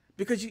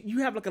because you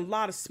have like a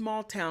lot of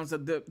small towns.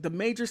 The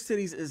major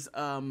cities is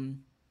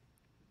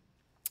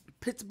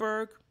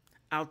Pittsburgh,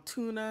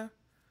 Altoona,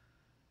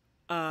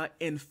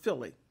 and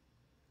Philly.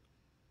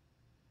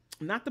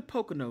 Not the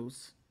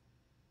Poconos.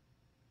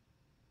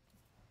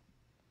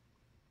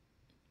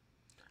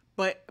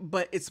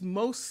 But it's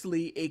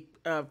mostly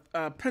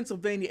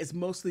Pennsylvania is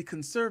mostly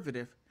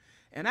conservative,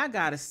 and I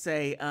gotta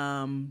say,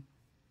 I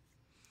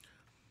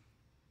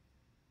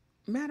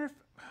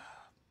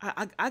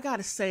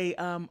gotta say,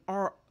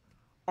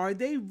 are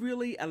they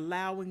really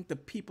allowing the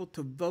people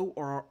to vote,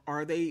 or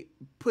are they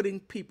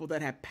putting people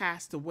that have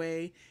passed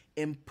away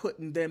and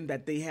putting them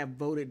that they have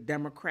voted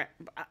Democrat?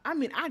 I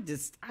mean, I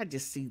just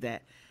see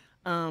that.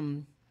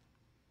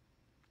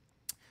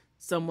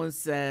 Someone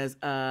says,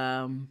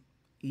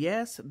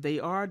 yes, they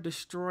are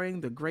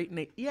destroying the great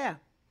nation. Yeah.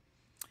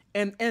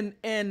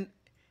 And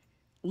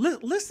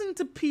listen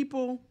to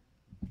people,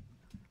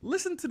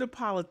 listen to the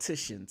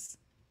politicians.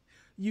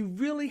 You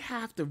really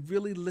have to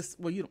really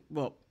listen.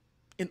 Well,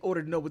 in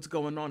order to know what's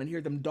going on and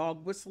hear them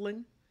dog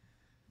whistling,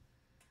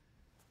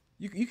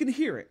 you can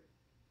hear it.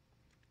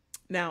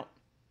 Now,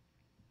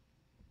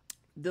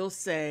 they'll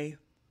say,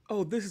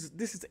 oh, this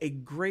is a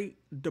great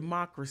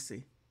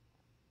democracy.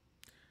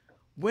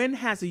 When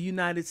has the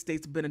United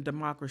States been a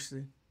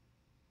democracy?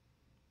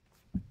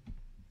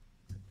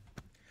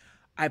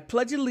 I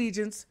pledge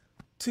allegiance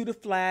to the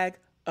flag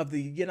of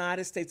the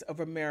United States of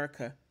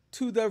America,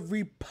 to the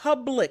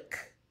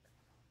republic.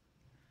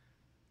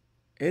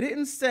 It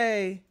didn't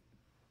say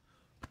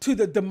to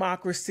the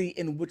democracy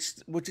in which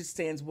it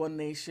stands, one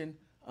nation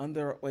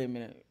under. Wait a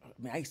minute.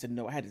 I used to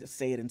know. I had to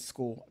say it in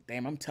school.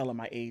 Damn, I'm telling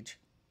my age.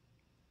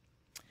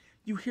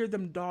 You hear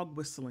them dog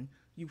whistling.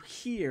 You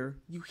hear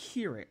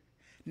it.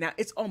 Now,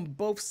 it's on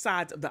both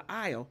sides of the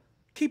aisle.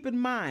 Keep in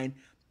mind,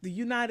 the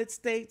United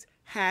States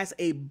has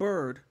a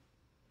bird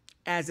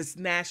as its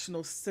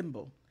national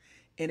symbol,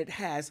 and it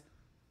has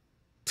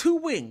two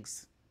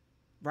wings,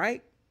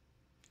 right?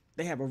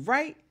 They have a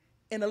right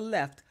and a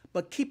left,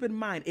 but keep in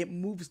mind, it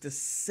moves the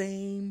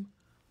same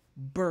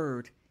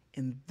bird,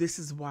 and this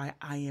is why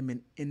I am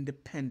an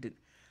independent.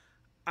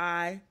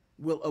 I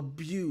will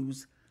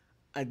abuse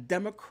a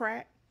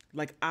Democrat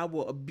like I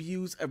will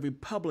abuse a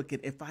Republican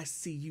if I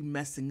see you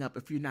messing up,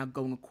 if you're not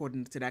going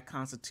according to that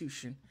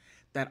Constitution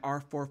that our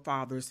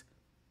forefathers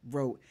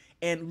wrote.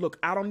 And look,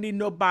 I don't need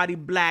nobody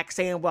black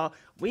saying, well,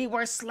 we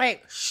were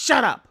slaves.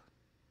 Shut up.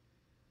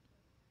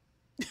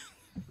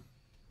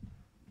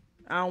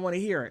 I don't want to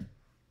hear it.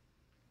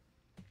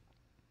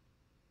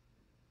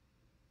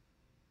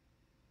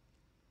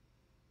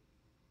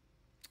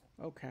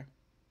 Okay.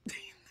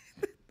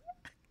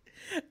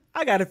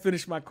 I got to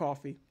finish my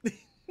coffee.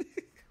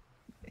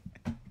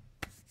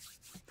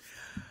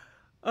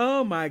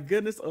 Oh my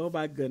goodness. Oh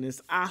my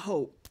goodness. I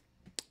hope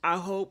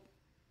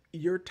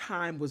your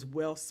time was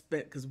well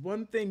spent, because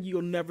one thing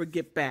you'll never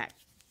get back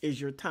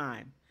is your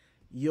time.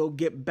 You'll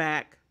get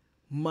back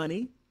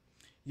money.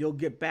 You'll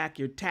get back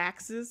your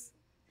taxes.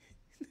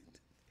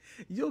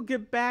 You'll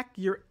get back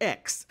your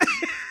ex.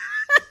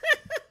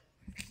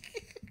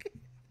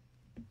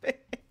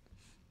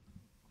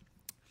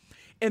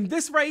 And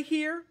this right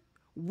here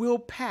will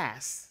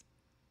pass.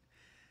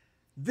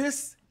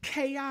 This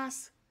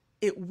chaos,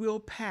 it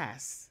will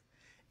pass.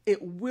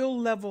 It will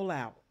level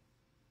out.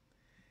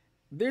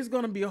 There's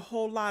going to be a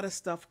whole lot of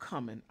stuff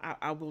coming.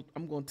 I'm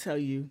going to tell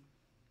you.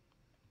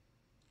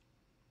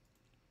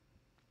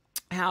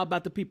 How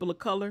about the people of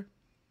color?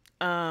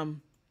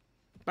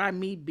 By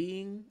me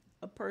being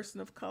a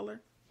person of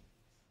color?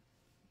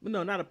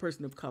 No, not a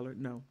person of color.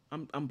 No,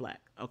 I'm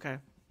black. Okay,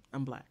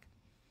 I'm black.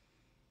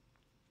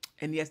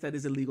 And yes, that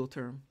is a legal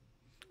term.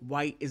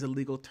 White is a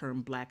legal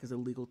term. Black is a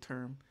legal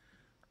term.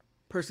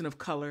 Person of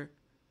color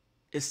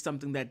is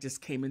something that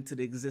just came into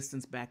the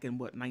existence back in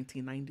what,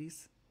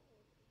 1990s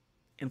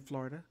in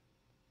Florida.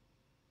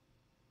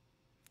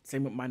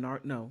 Same with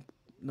minority. No,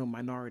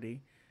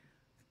 minority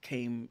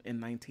came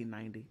in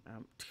 1990.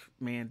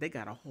 Man, they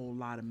got a whole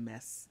lot of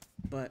mess.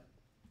 But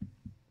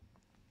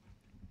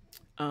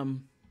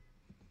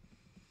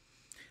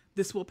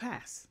this will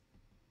pass.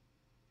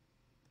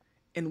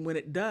 And when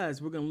it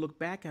does, we're going to look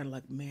back at it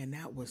like, man,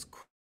 that was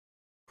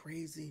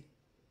crazy.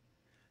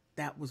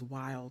 That was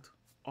wild.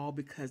 All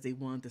because they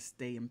wanted to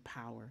stay in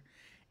power.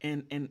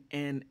 And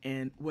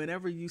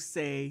whenever you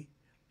say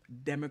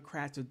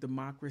Democrats or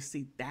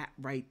democracy, that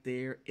right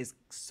there is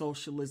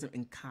socialism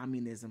and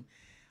communism.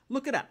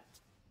 Look it up.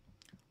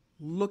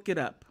 Look it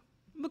up.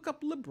 Look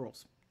up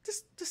liberals.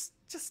 Just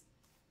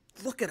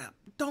look it up.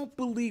 Don't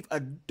believe a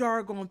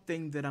doggone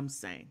thing that I'm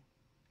saying.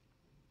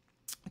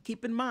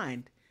 Keep in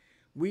mind,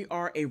 we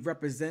are a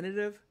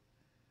representative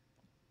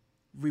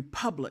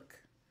republic.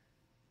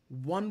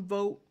 One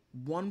vote,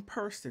 one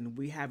person.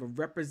 We have a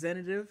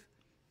representative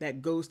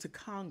that goes to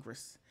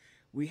Congress.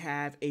 We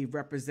have a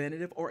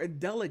representative or a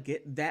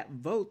delegate that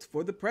votes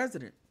for the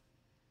president.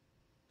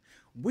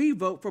 We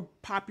vote for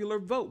popular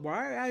vote.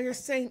 Why are you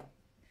saying,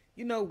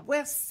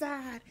 West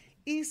side,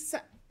 East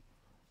side?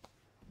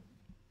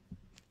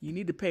 You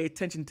need to pay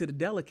attention to the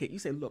delegate. You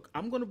say, look,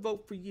 I'm going to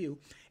vote for you,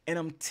 and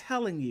I'm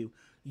telling you,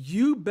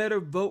 you better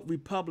vote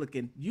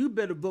Republican. You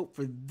better vote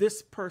for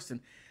this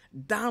person.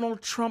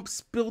 Donald Trump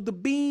spilled the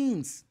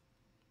beans.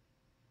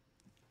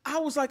 I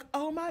was like,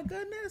 oh my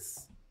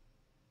goodness.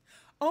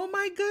 Oh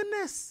my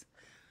goodness.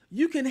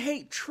 You can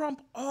hate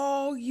Trump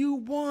all you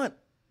want,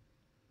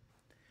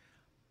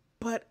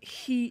 but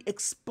he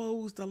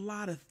exposed a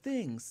lot of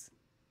things.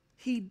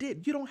 He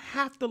did. You don't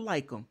have to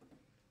like him.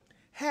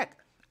 Heck,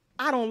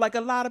 I don't like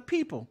a lot of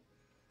people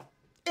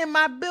in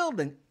my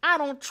building. I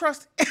don't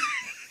trust.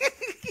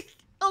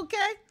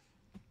 Okay?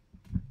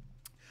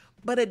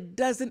 But it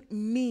doesn't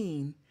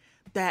mean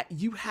that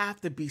you have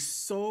to be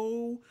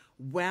so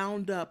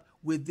wound up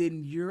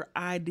within your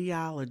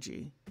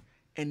ideology.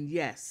 And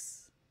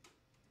yes,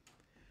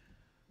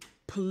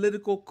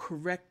 political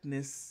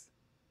correctness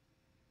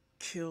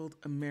killed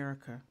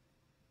America.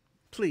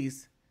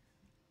 Please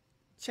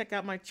check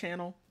out my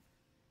channel.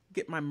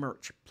 Get my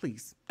merch,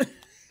 please.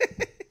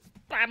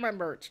 Buy my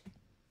merch.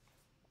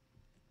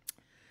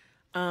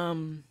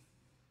 But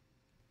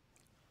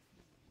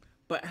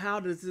how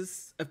does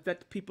this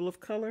affect people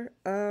of color?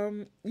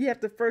 You have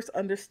to first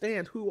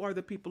understand who are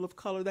the people of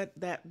color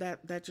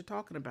that you're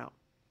talking about.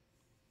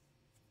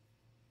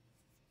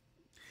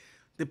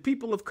 The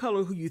people of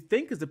color who you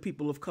think is the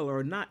people of color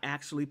are not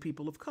actually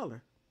people of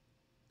color.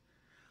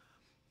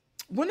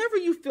 Whenever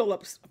you fill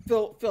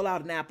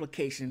out an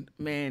application,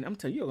 man, I'm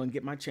telling you, you're going to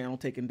get my channel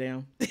taken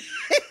down.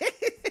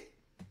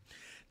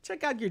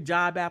 Check out your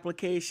job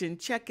application.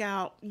 Check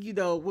out,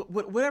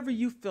 whatever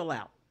you fill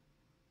out.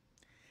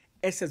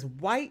 It says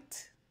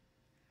white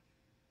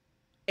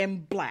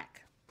and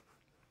black.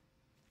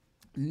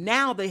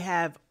 Now they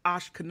have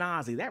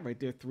Ashkenazi. That right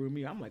there threw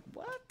me. I'm like,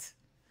 what?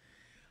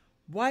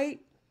 White,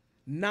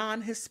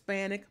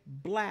 non-Hispanic,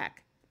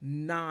 black,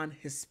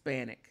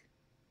 non-Hispanic.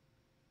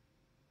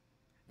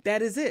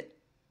 That is it.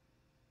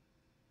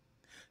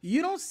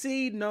 You don't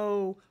see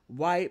no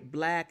white,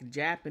 black,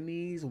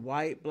 Japanese,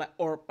 white, black,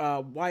 or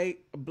white,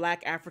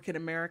 black, African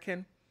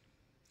American.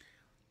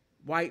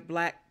 White,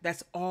 black,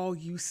 that's all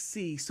you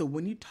see. So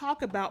when you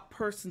talk about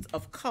persons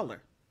of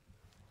color,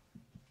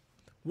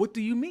 what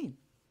do you mean?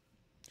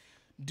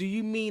 Do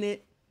you mean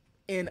it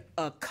in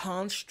a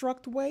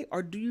construct way,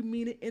 or do you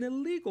mean it in a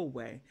legal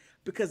way?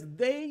 Because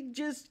they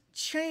just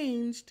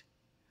changed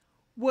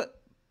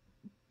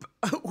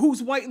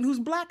who's white and who's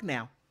black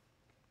now.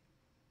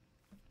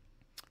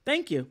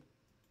 Thank you.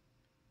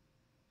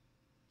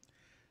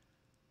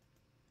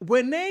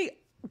 When they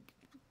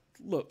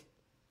look,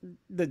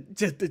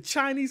 the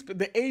Chinese,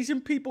 the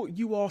Asian people,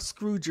 you all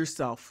screwed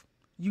yourself.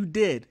 You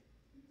did.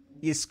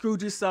 You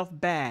screwed yourself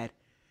bad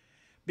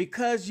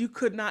because you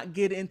could not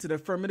get into the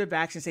affirmative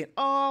action saying,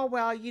 oh,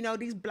 well,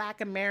 these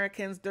black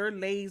Americans, they're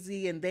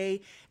lazy and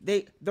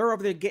they're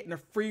over there getting a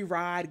free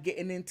ride,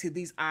 getting into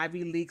these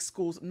Ivy League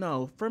schools.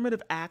 No,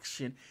 affirmative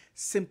action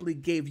simply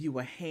gave you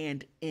a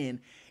hand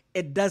in.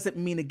 It doesn't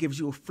mean it gives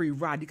you a free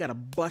ride. You got to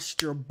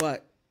bust your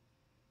butt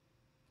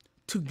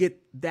to get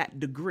that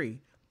degree.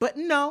 But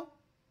no,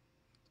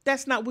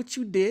 that's not what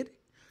you did.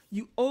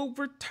 You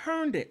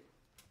overturned it.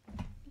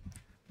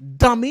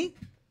 Dummy.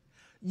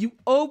 You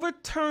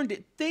overturned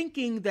it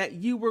thinking that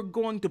you were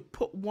going to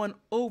put one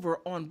over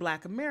on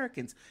black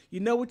Americans. You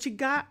know what you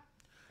got?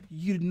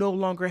 You no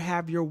longer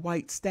have your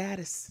white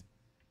status.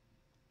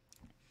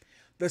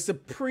 The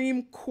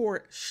Supreme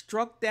Court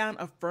struck down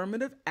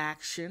affirmative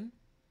action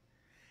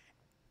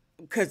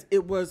because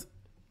it was,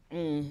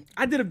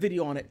 I did a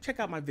video on it. Check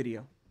out my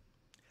video.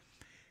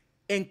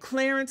 And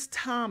Clarence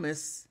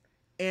Thomas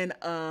and,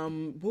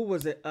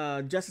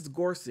 Justice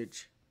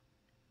Gorsuch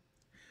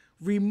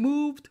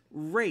removed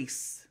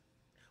race.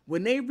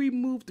 When they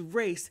removed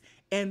race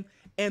and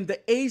the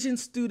Asian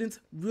students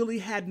really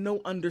had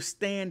no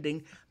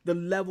understanding the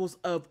levels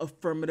of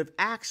affirmative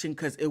action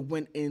because it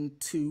went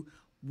into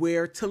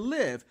where to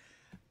live.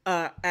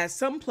 At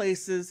some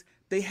places,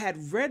 they had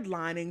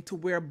redlining to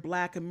where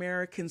black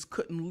Americans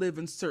couldn't live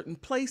in certain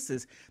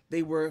places.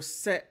 They were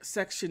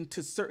sectioned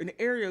to certain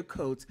area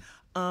codes.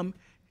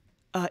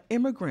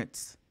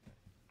 Immigrants.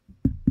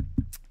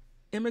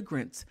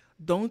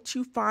 Don't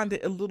you find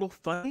it a little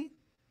funny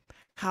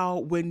how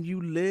when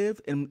you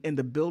live in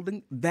the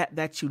building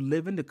that you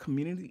live in, the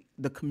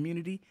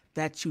community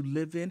that you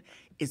live in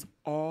is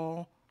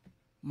all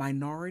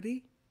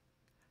minority?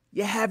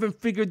 You haven't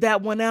figured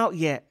that one out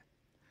yet.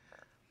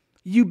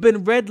 You've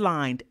been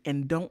redlined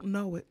and don't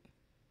know it.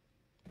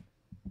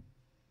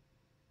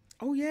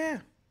 Oh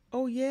yeah.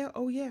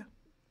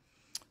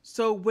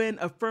 So when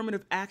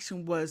affirmative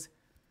action was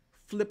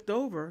flipped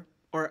over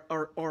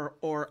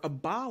or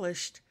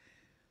abolished,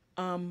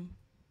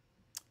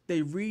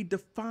 they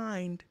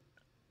redefined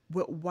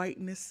what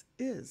whiteness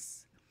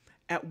is.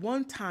 At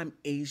one time,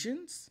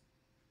 Asians,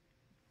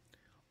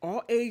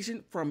 all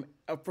Asian from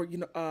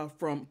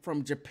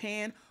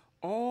Japan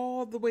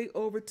all the way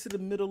over to the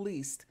Middle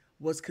East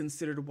was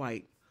considered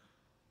white.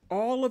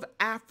 All of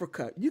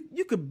Africa,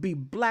 you could be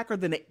blacker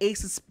than an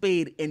ace of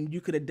spade and you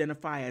could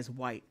identify as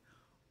white.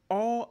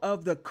 All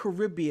of the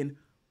Caribbean,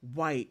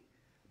 white.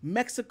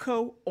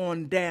 Mexico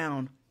on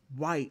down,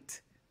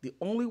 white. The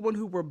only one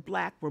who were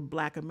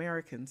black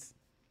Americans.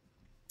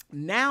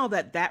 Now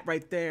that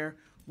right there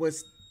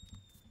was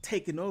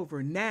taken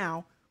over,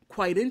 now,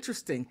 quite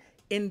interesting,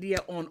 India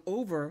on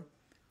over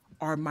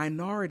are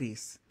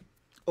minorities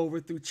over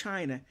through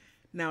China.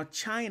 Now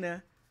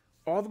China,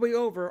 all the way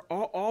over,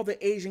 all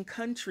the Asian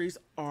countries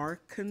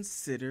are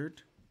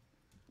considered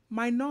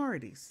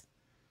minorities.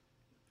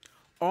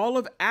 All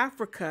of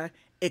Africa,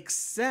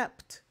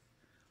 except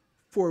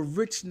for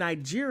rich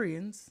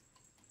Nigerians,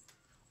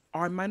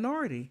 are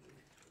minority.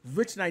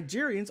 Rich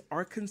Nigerians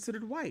are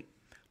considered white.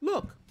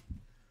 Look,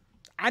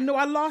 I know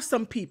I lost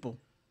some people.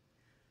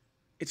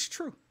 It's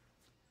true.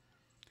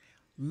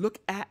 Look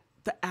at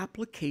the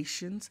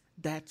applications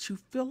that you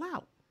fill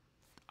out.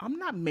 I'm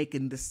not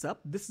making this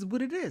up. This is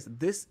what it is.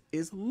 This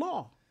is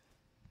law.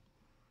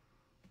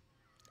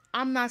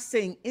 I'm not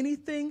saying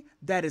anything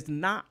that is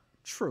not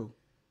true.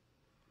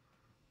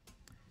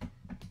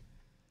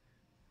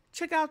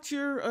 Check out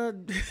your,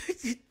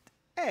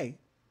 hey.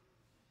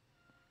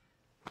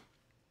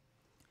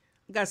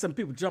 Got some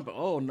people jumping.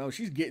 Oh no,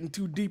 she's getting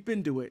too deep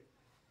into it.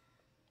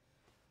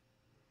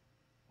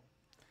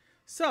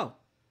 So,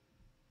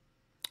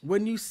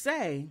 when you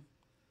say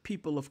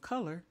people of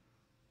color,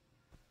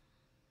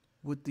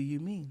 what do you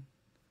mean?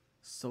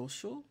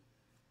 Social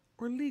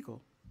or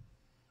legal?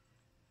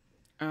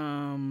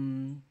 Let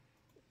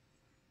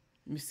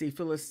me see.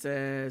 Phyllis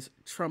says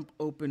Trump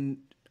opened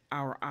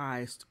our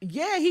eyes.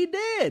 Yeah, he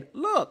did.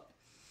 Look.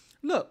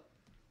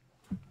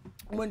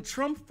 When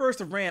Trump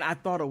first ran, I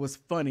thought it was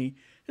funny.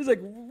 He's like,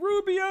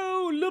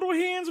 Rubio, little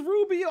hands,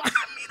 Rubio. I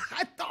mean,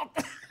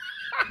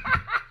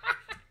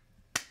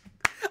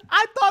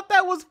 I thought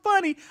that was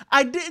funny.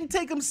 I didn't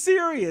take him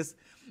serious.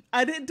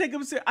 I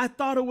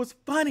thought it was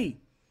funny.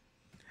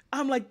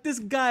 I'm like, this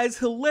guy's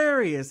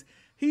hilarious.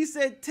 He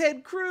said,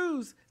 Ted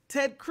Cruz,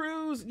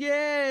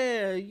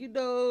 yeah,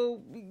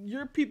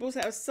 your peoples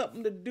have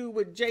something to do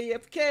with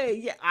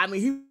JFK. Yeah, I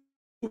mean, he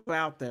was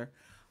out there.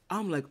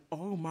 I'm like,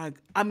 oh my,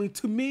 I mean,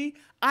 to me,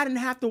 I didn't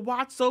have to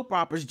watch soap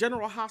operas.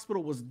 General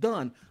Hospital was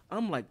done.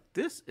 I'm like,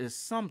 this is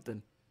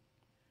something.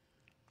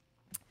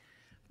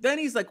 Then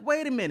he's like,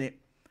 wait a minute.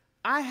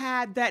 I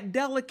had that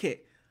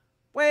delegate.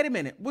 Wait a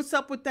minute. What's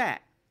up with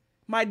that?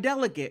 My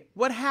delegate,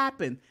 what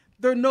happened?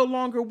 They're no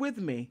longer with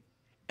me.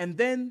 And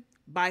then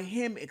by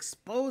him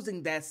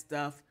exposing that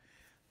stuff,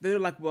 they're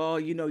like, well,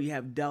 you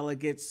have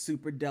delegates,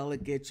 super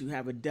delegates. You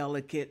have a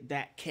delegate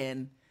that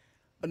can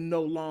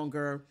no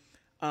longer,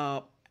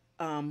 that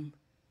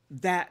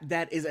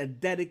is a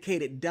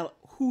dedicated,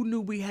 who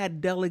knew we had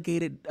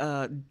dedicated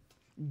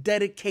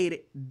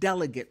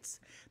delegates?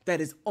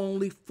 that is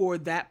only for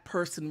that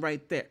person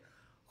right there.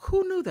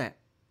 Who knew that?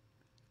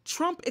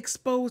 Trump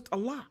exposed a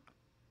lot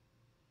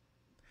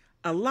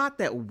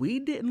that we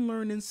didn't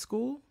learn in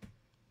school.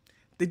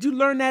 Did you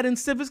learn that in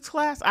civics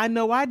class? I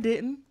know I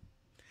didn't.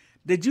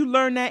 Did you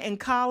learn that in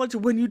college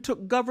when you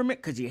took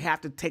government? Because you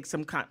have to take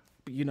some kind,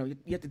 you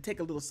have to take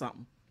a little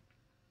something.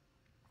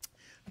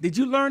 Did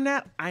you learn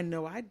that? I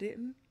know I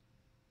didn't.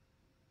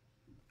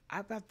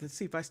 I'm about to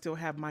see if I still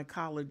have my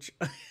college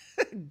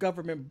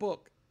government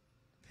book.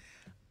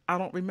 I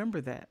don't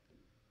remember that.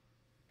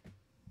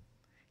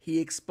 He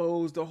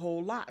exposed a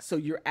whole lot. So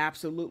you're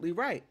absolutely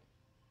right.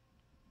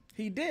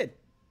 He did.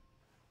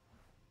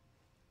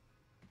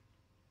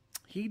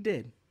 He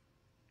did.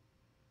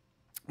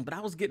 But I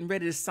was getting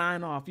ready to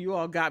sign off. You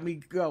all got me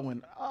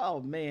going.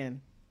 Oh,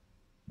 man.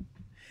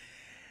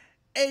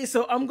 Hey,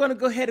 so I'm going to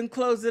go ahead and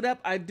close it up.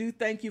 I do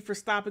thank you for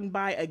stopping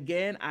by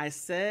again. I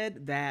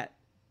said that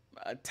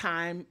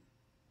time,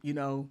 you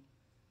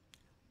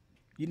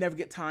never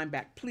get time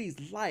back.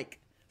 Please like,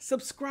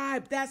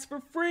 subscribe. That's for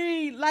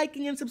free.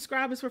 Liking and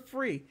subscribing is for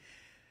free.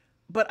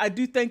 But I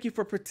do thank you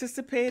for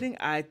participating.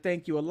 I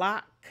thank you a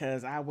lot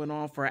because I went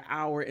on for 1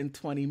 hour and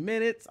 20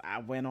 minutes. I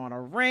went on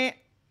a rant.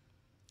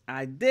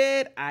 I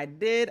did. I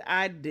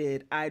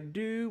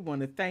do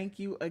want to thank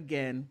you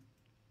again.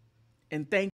 And thank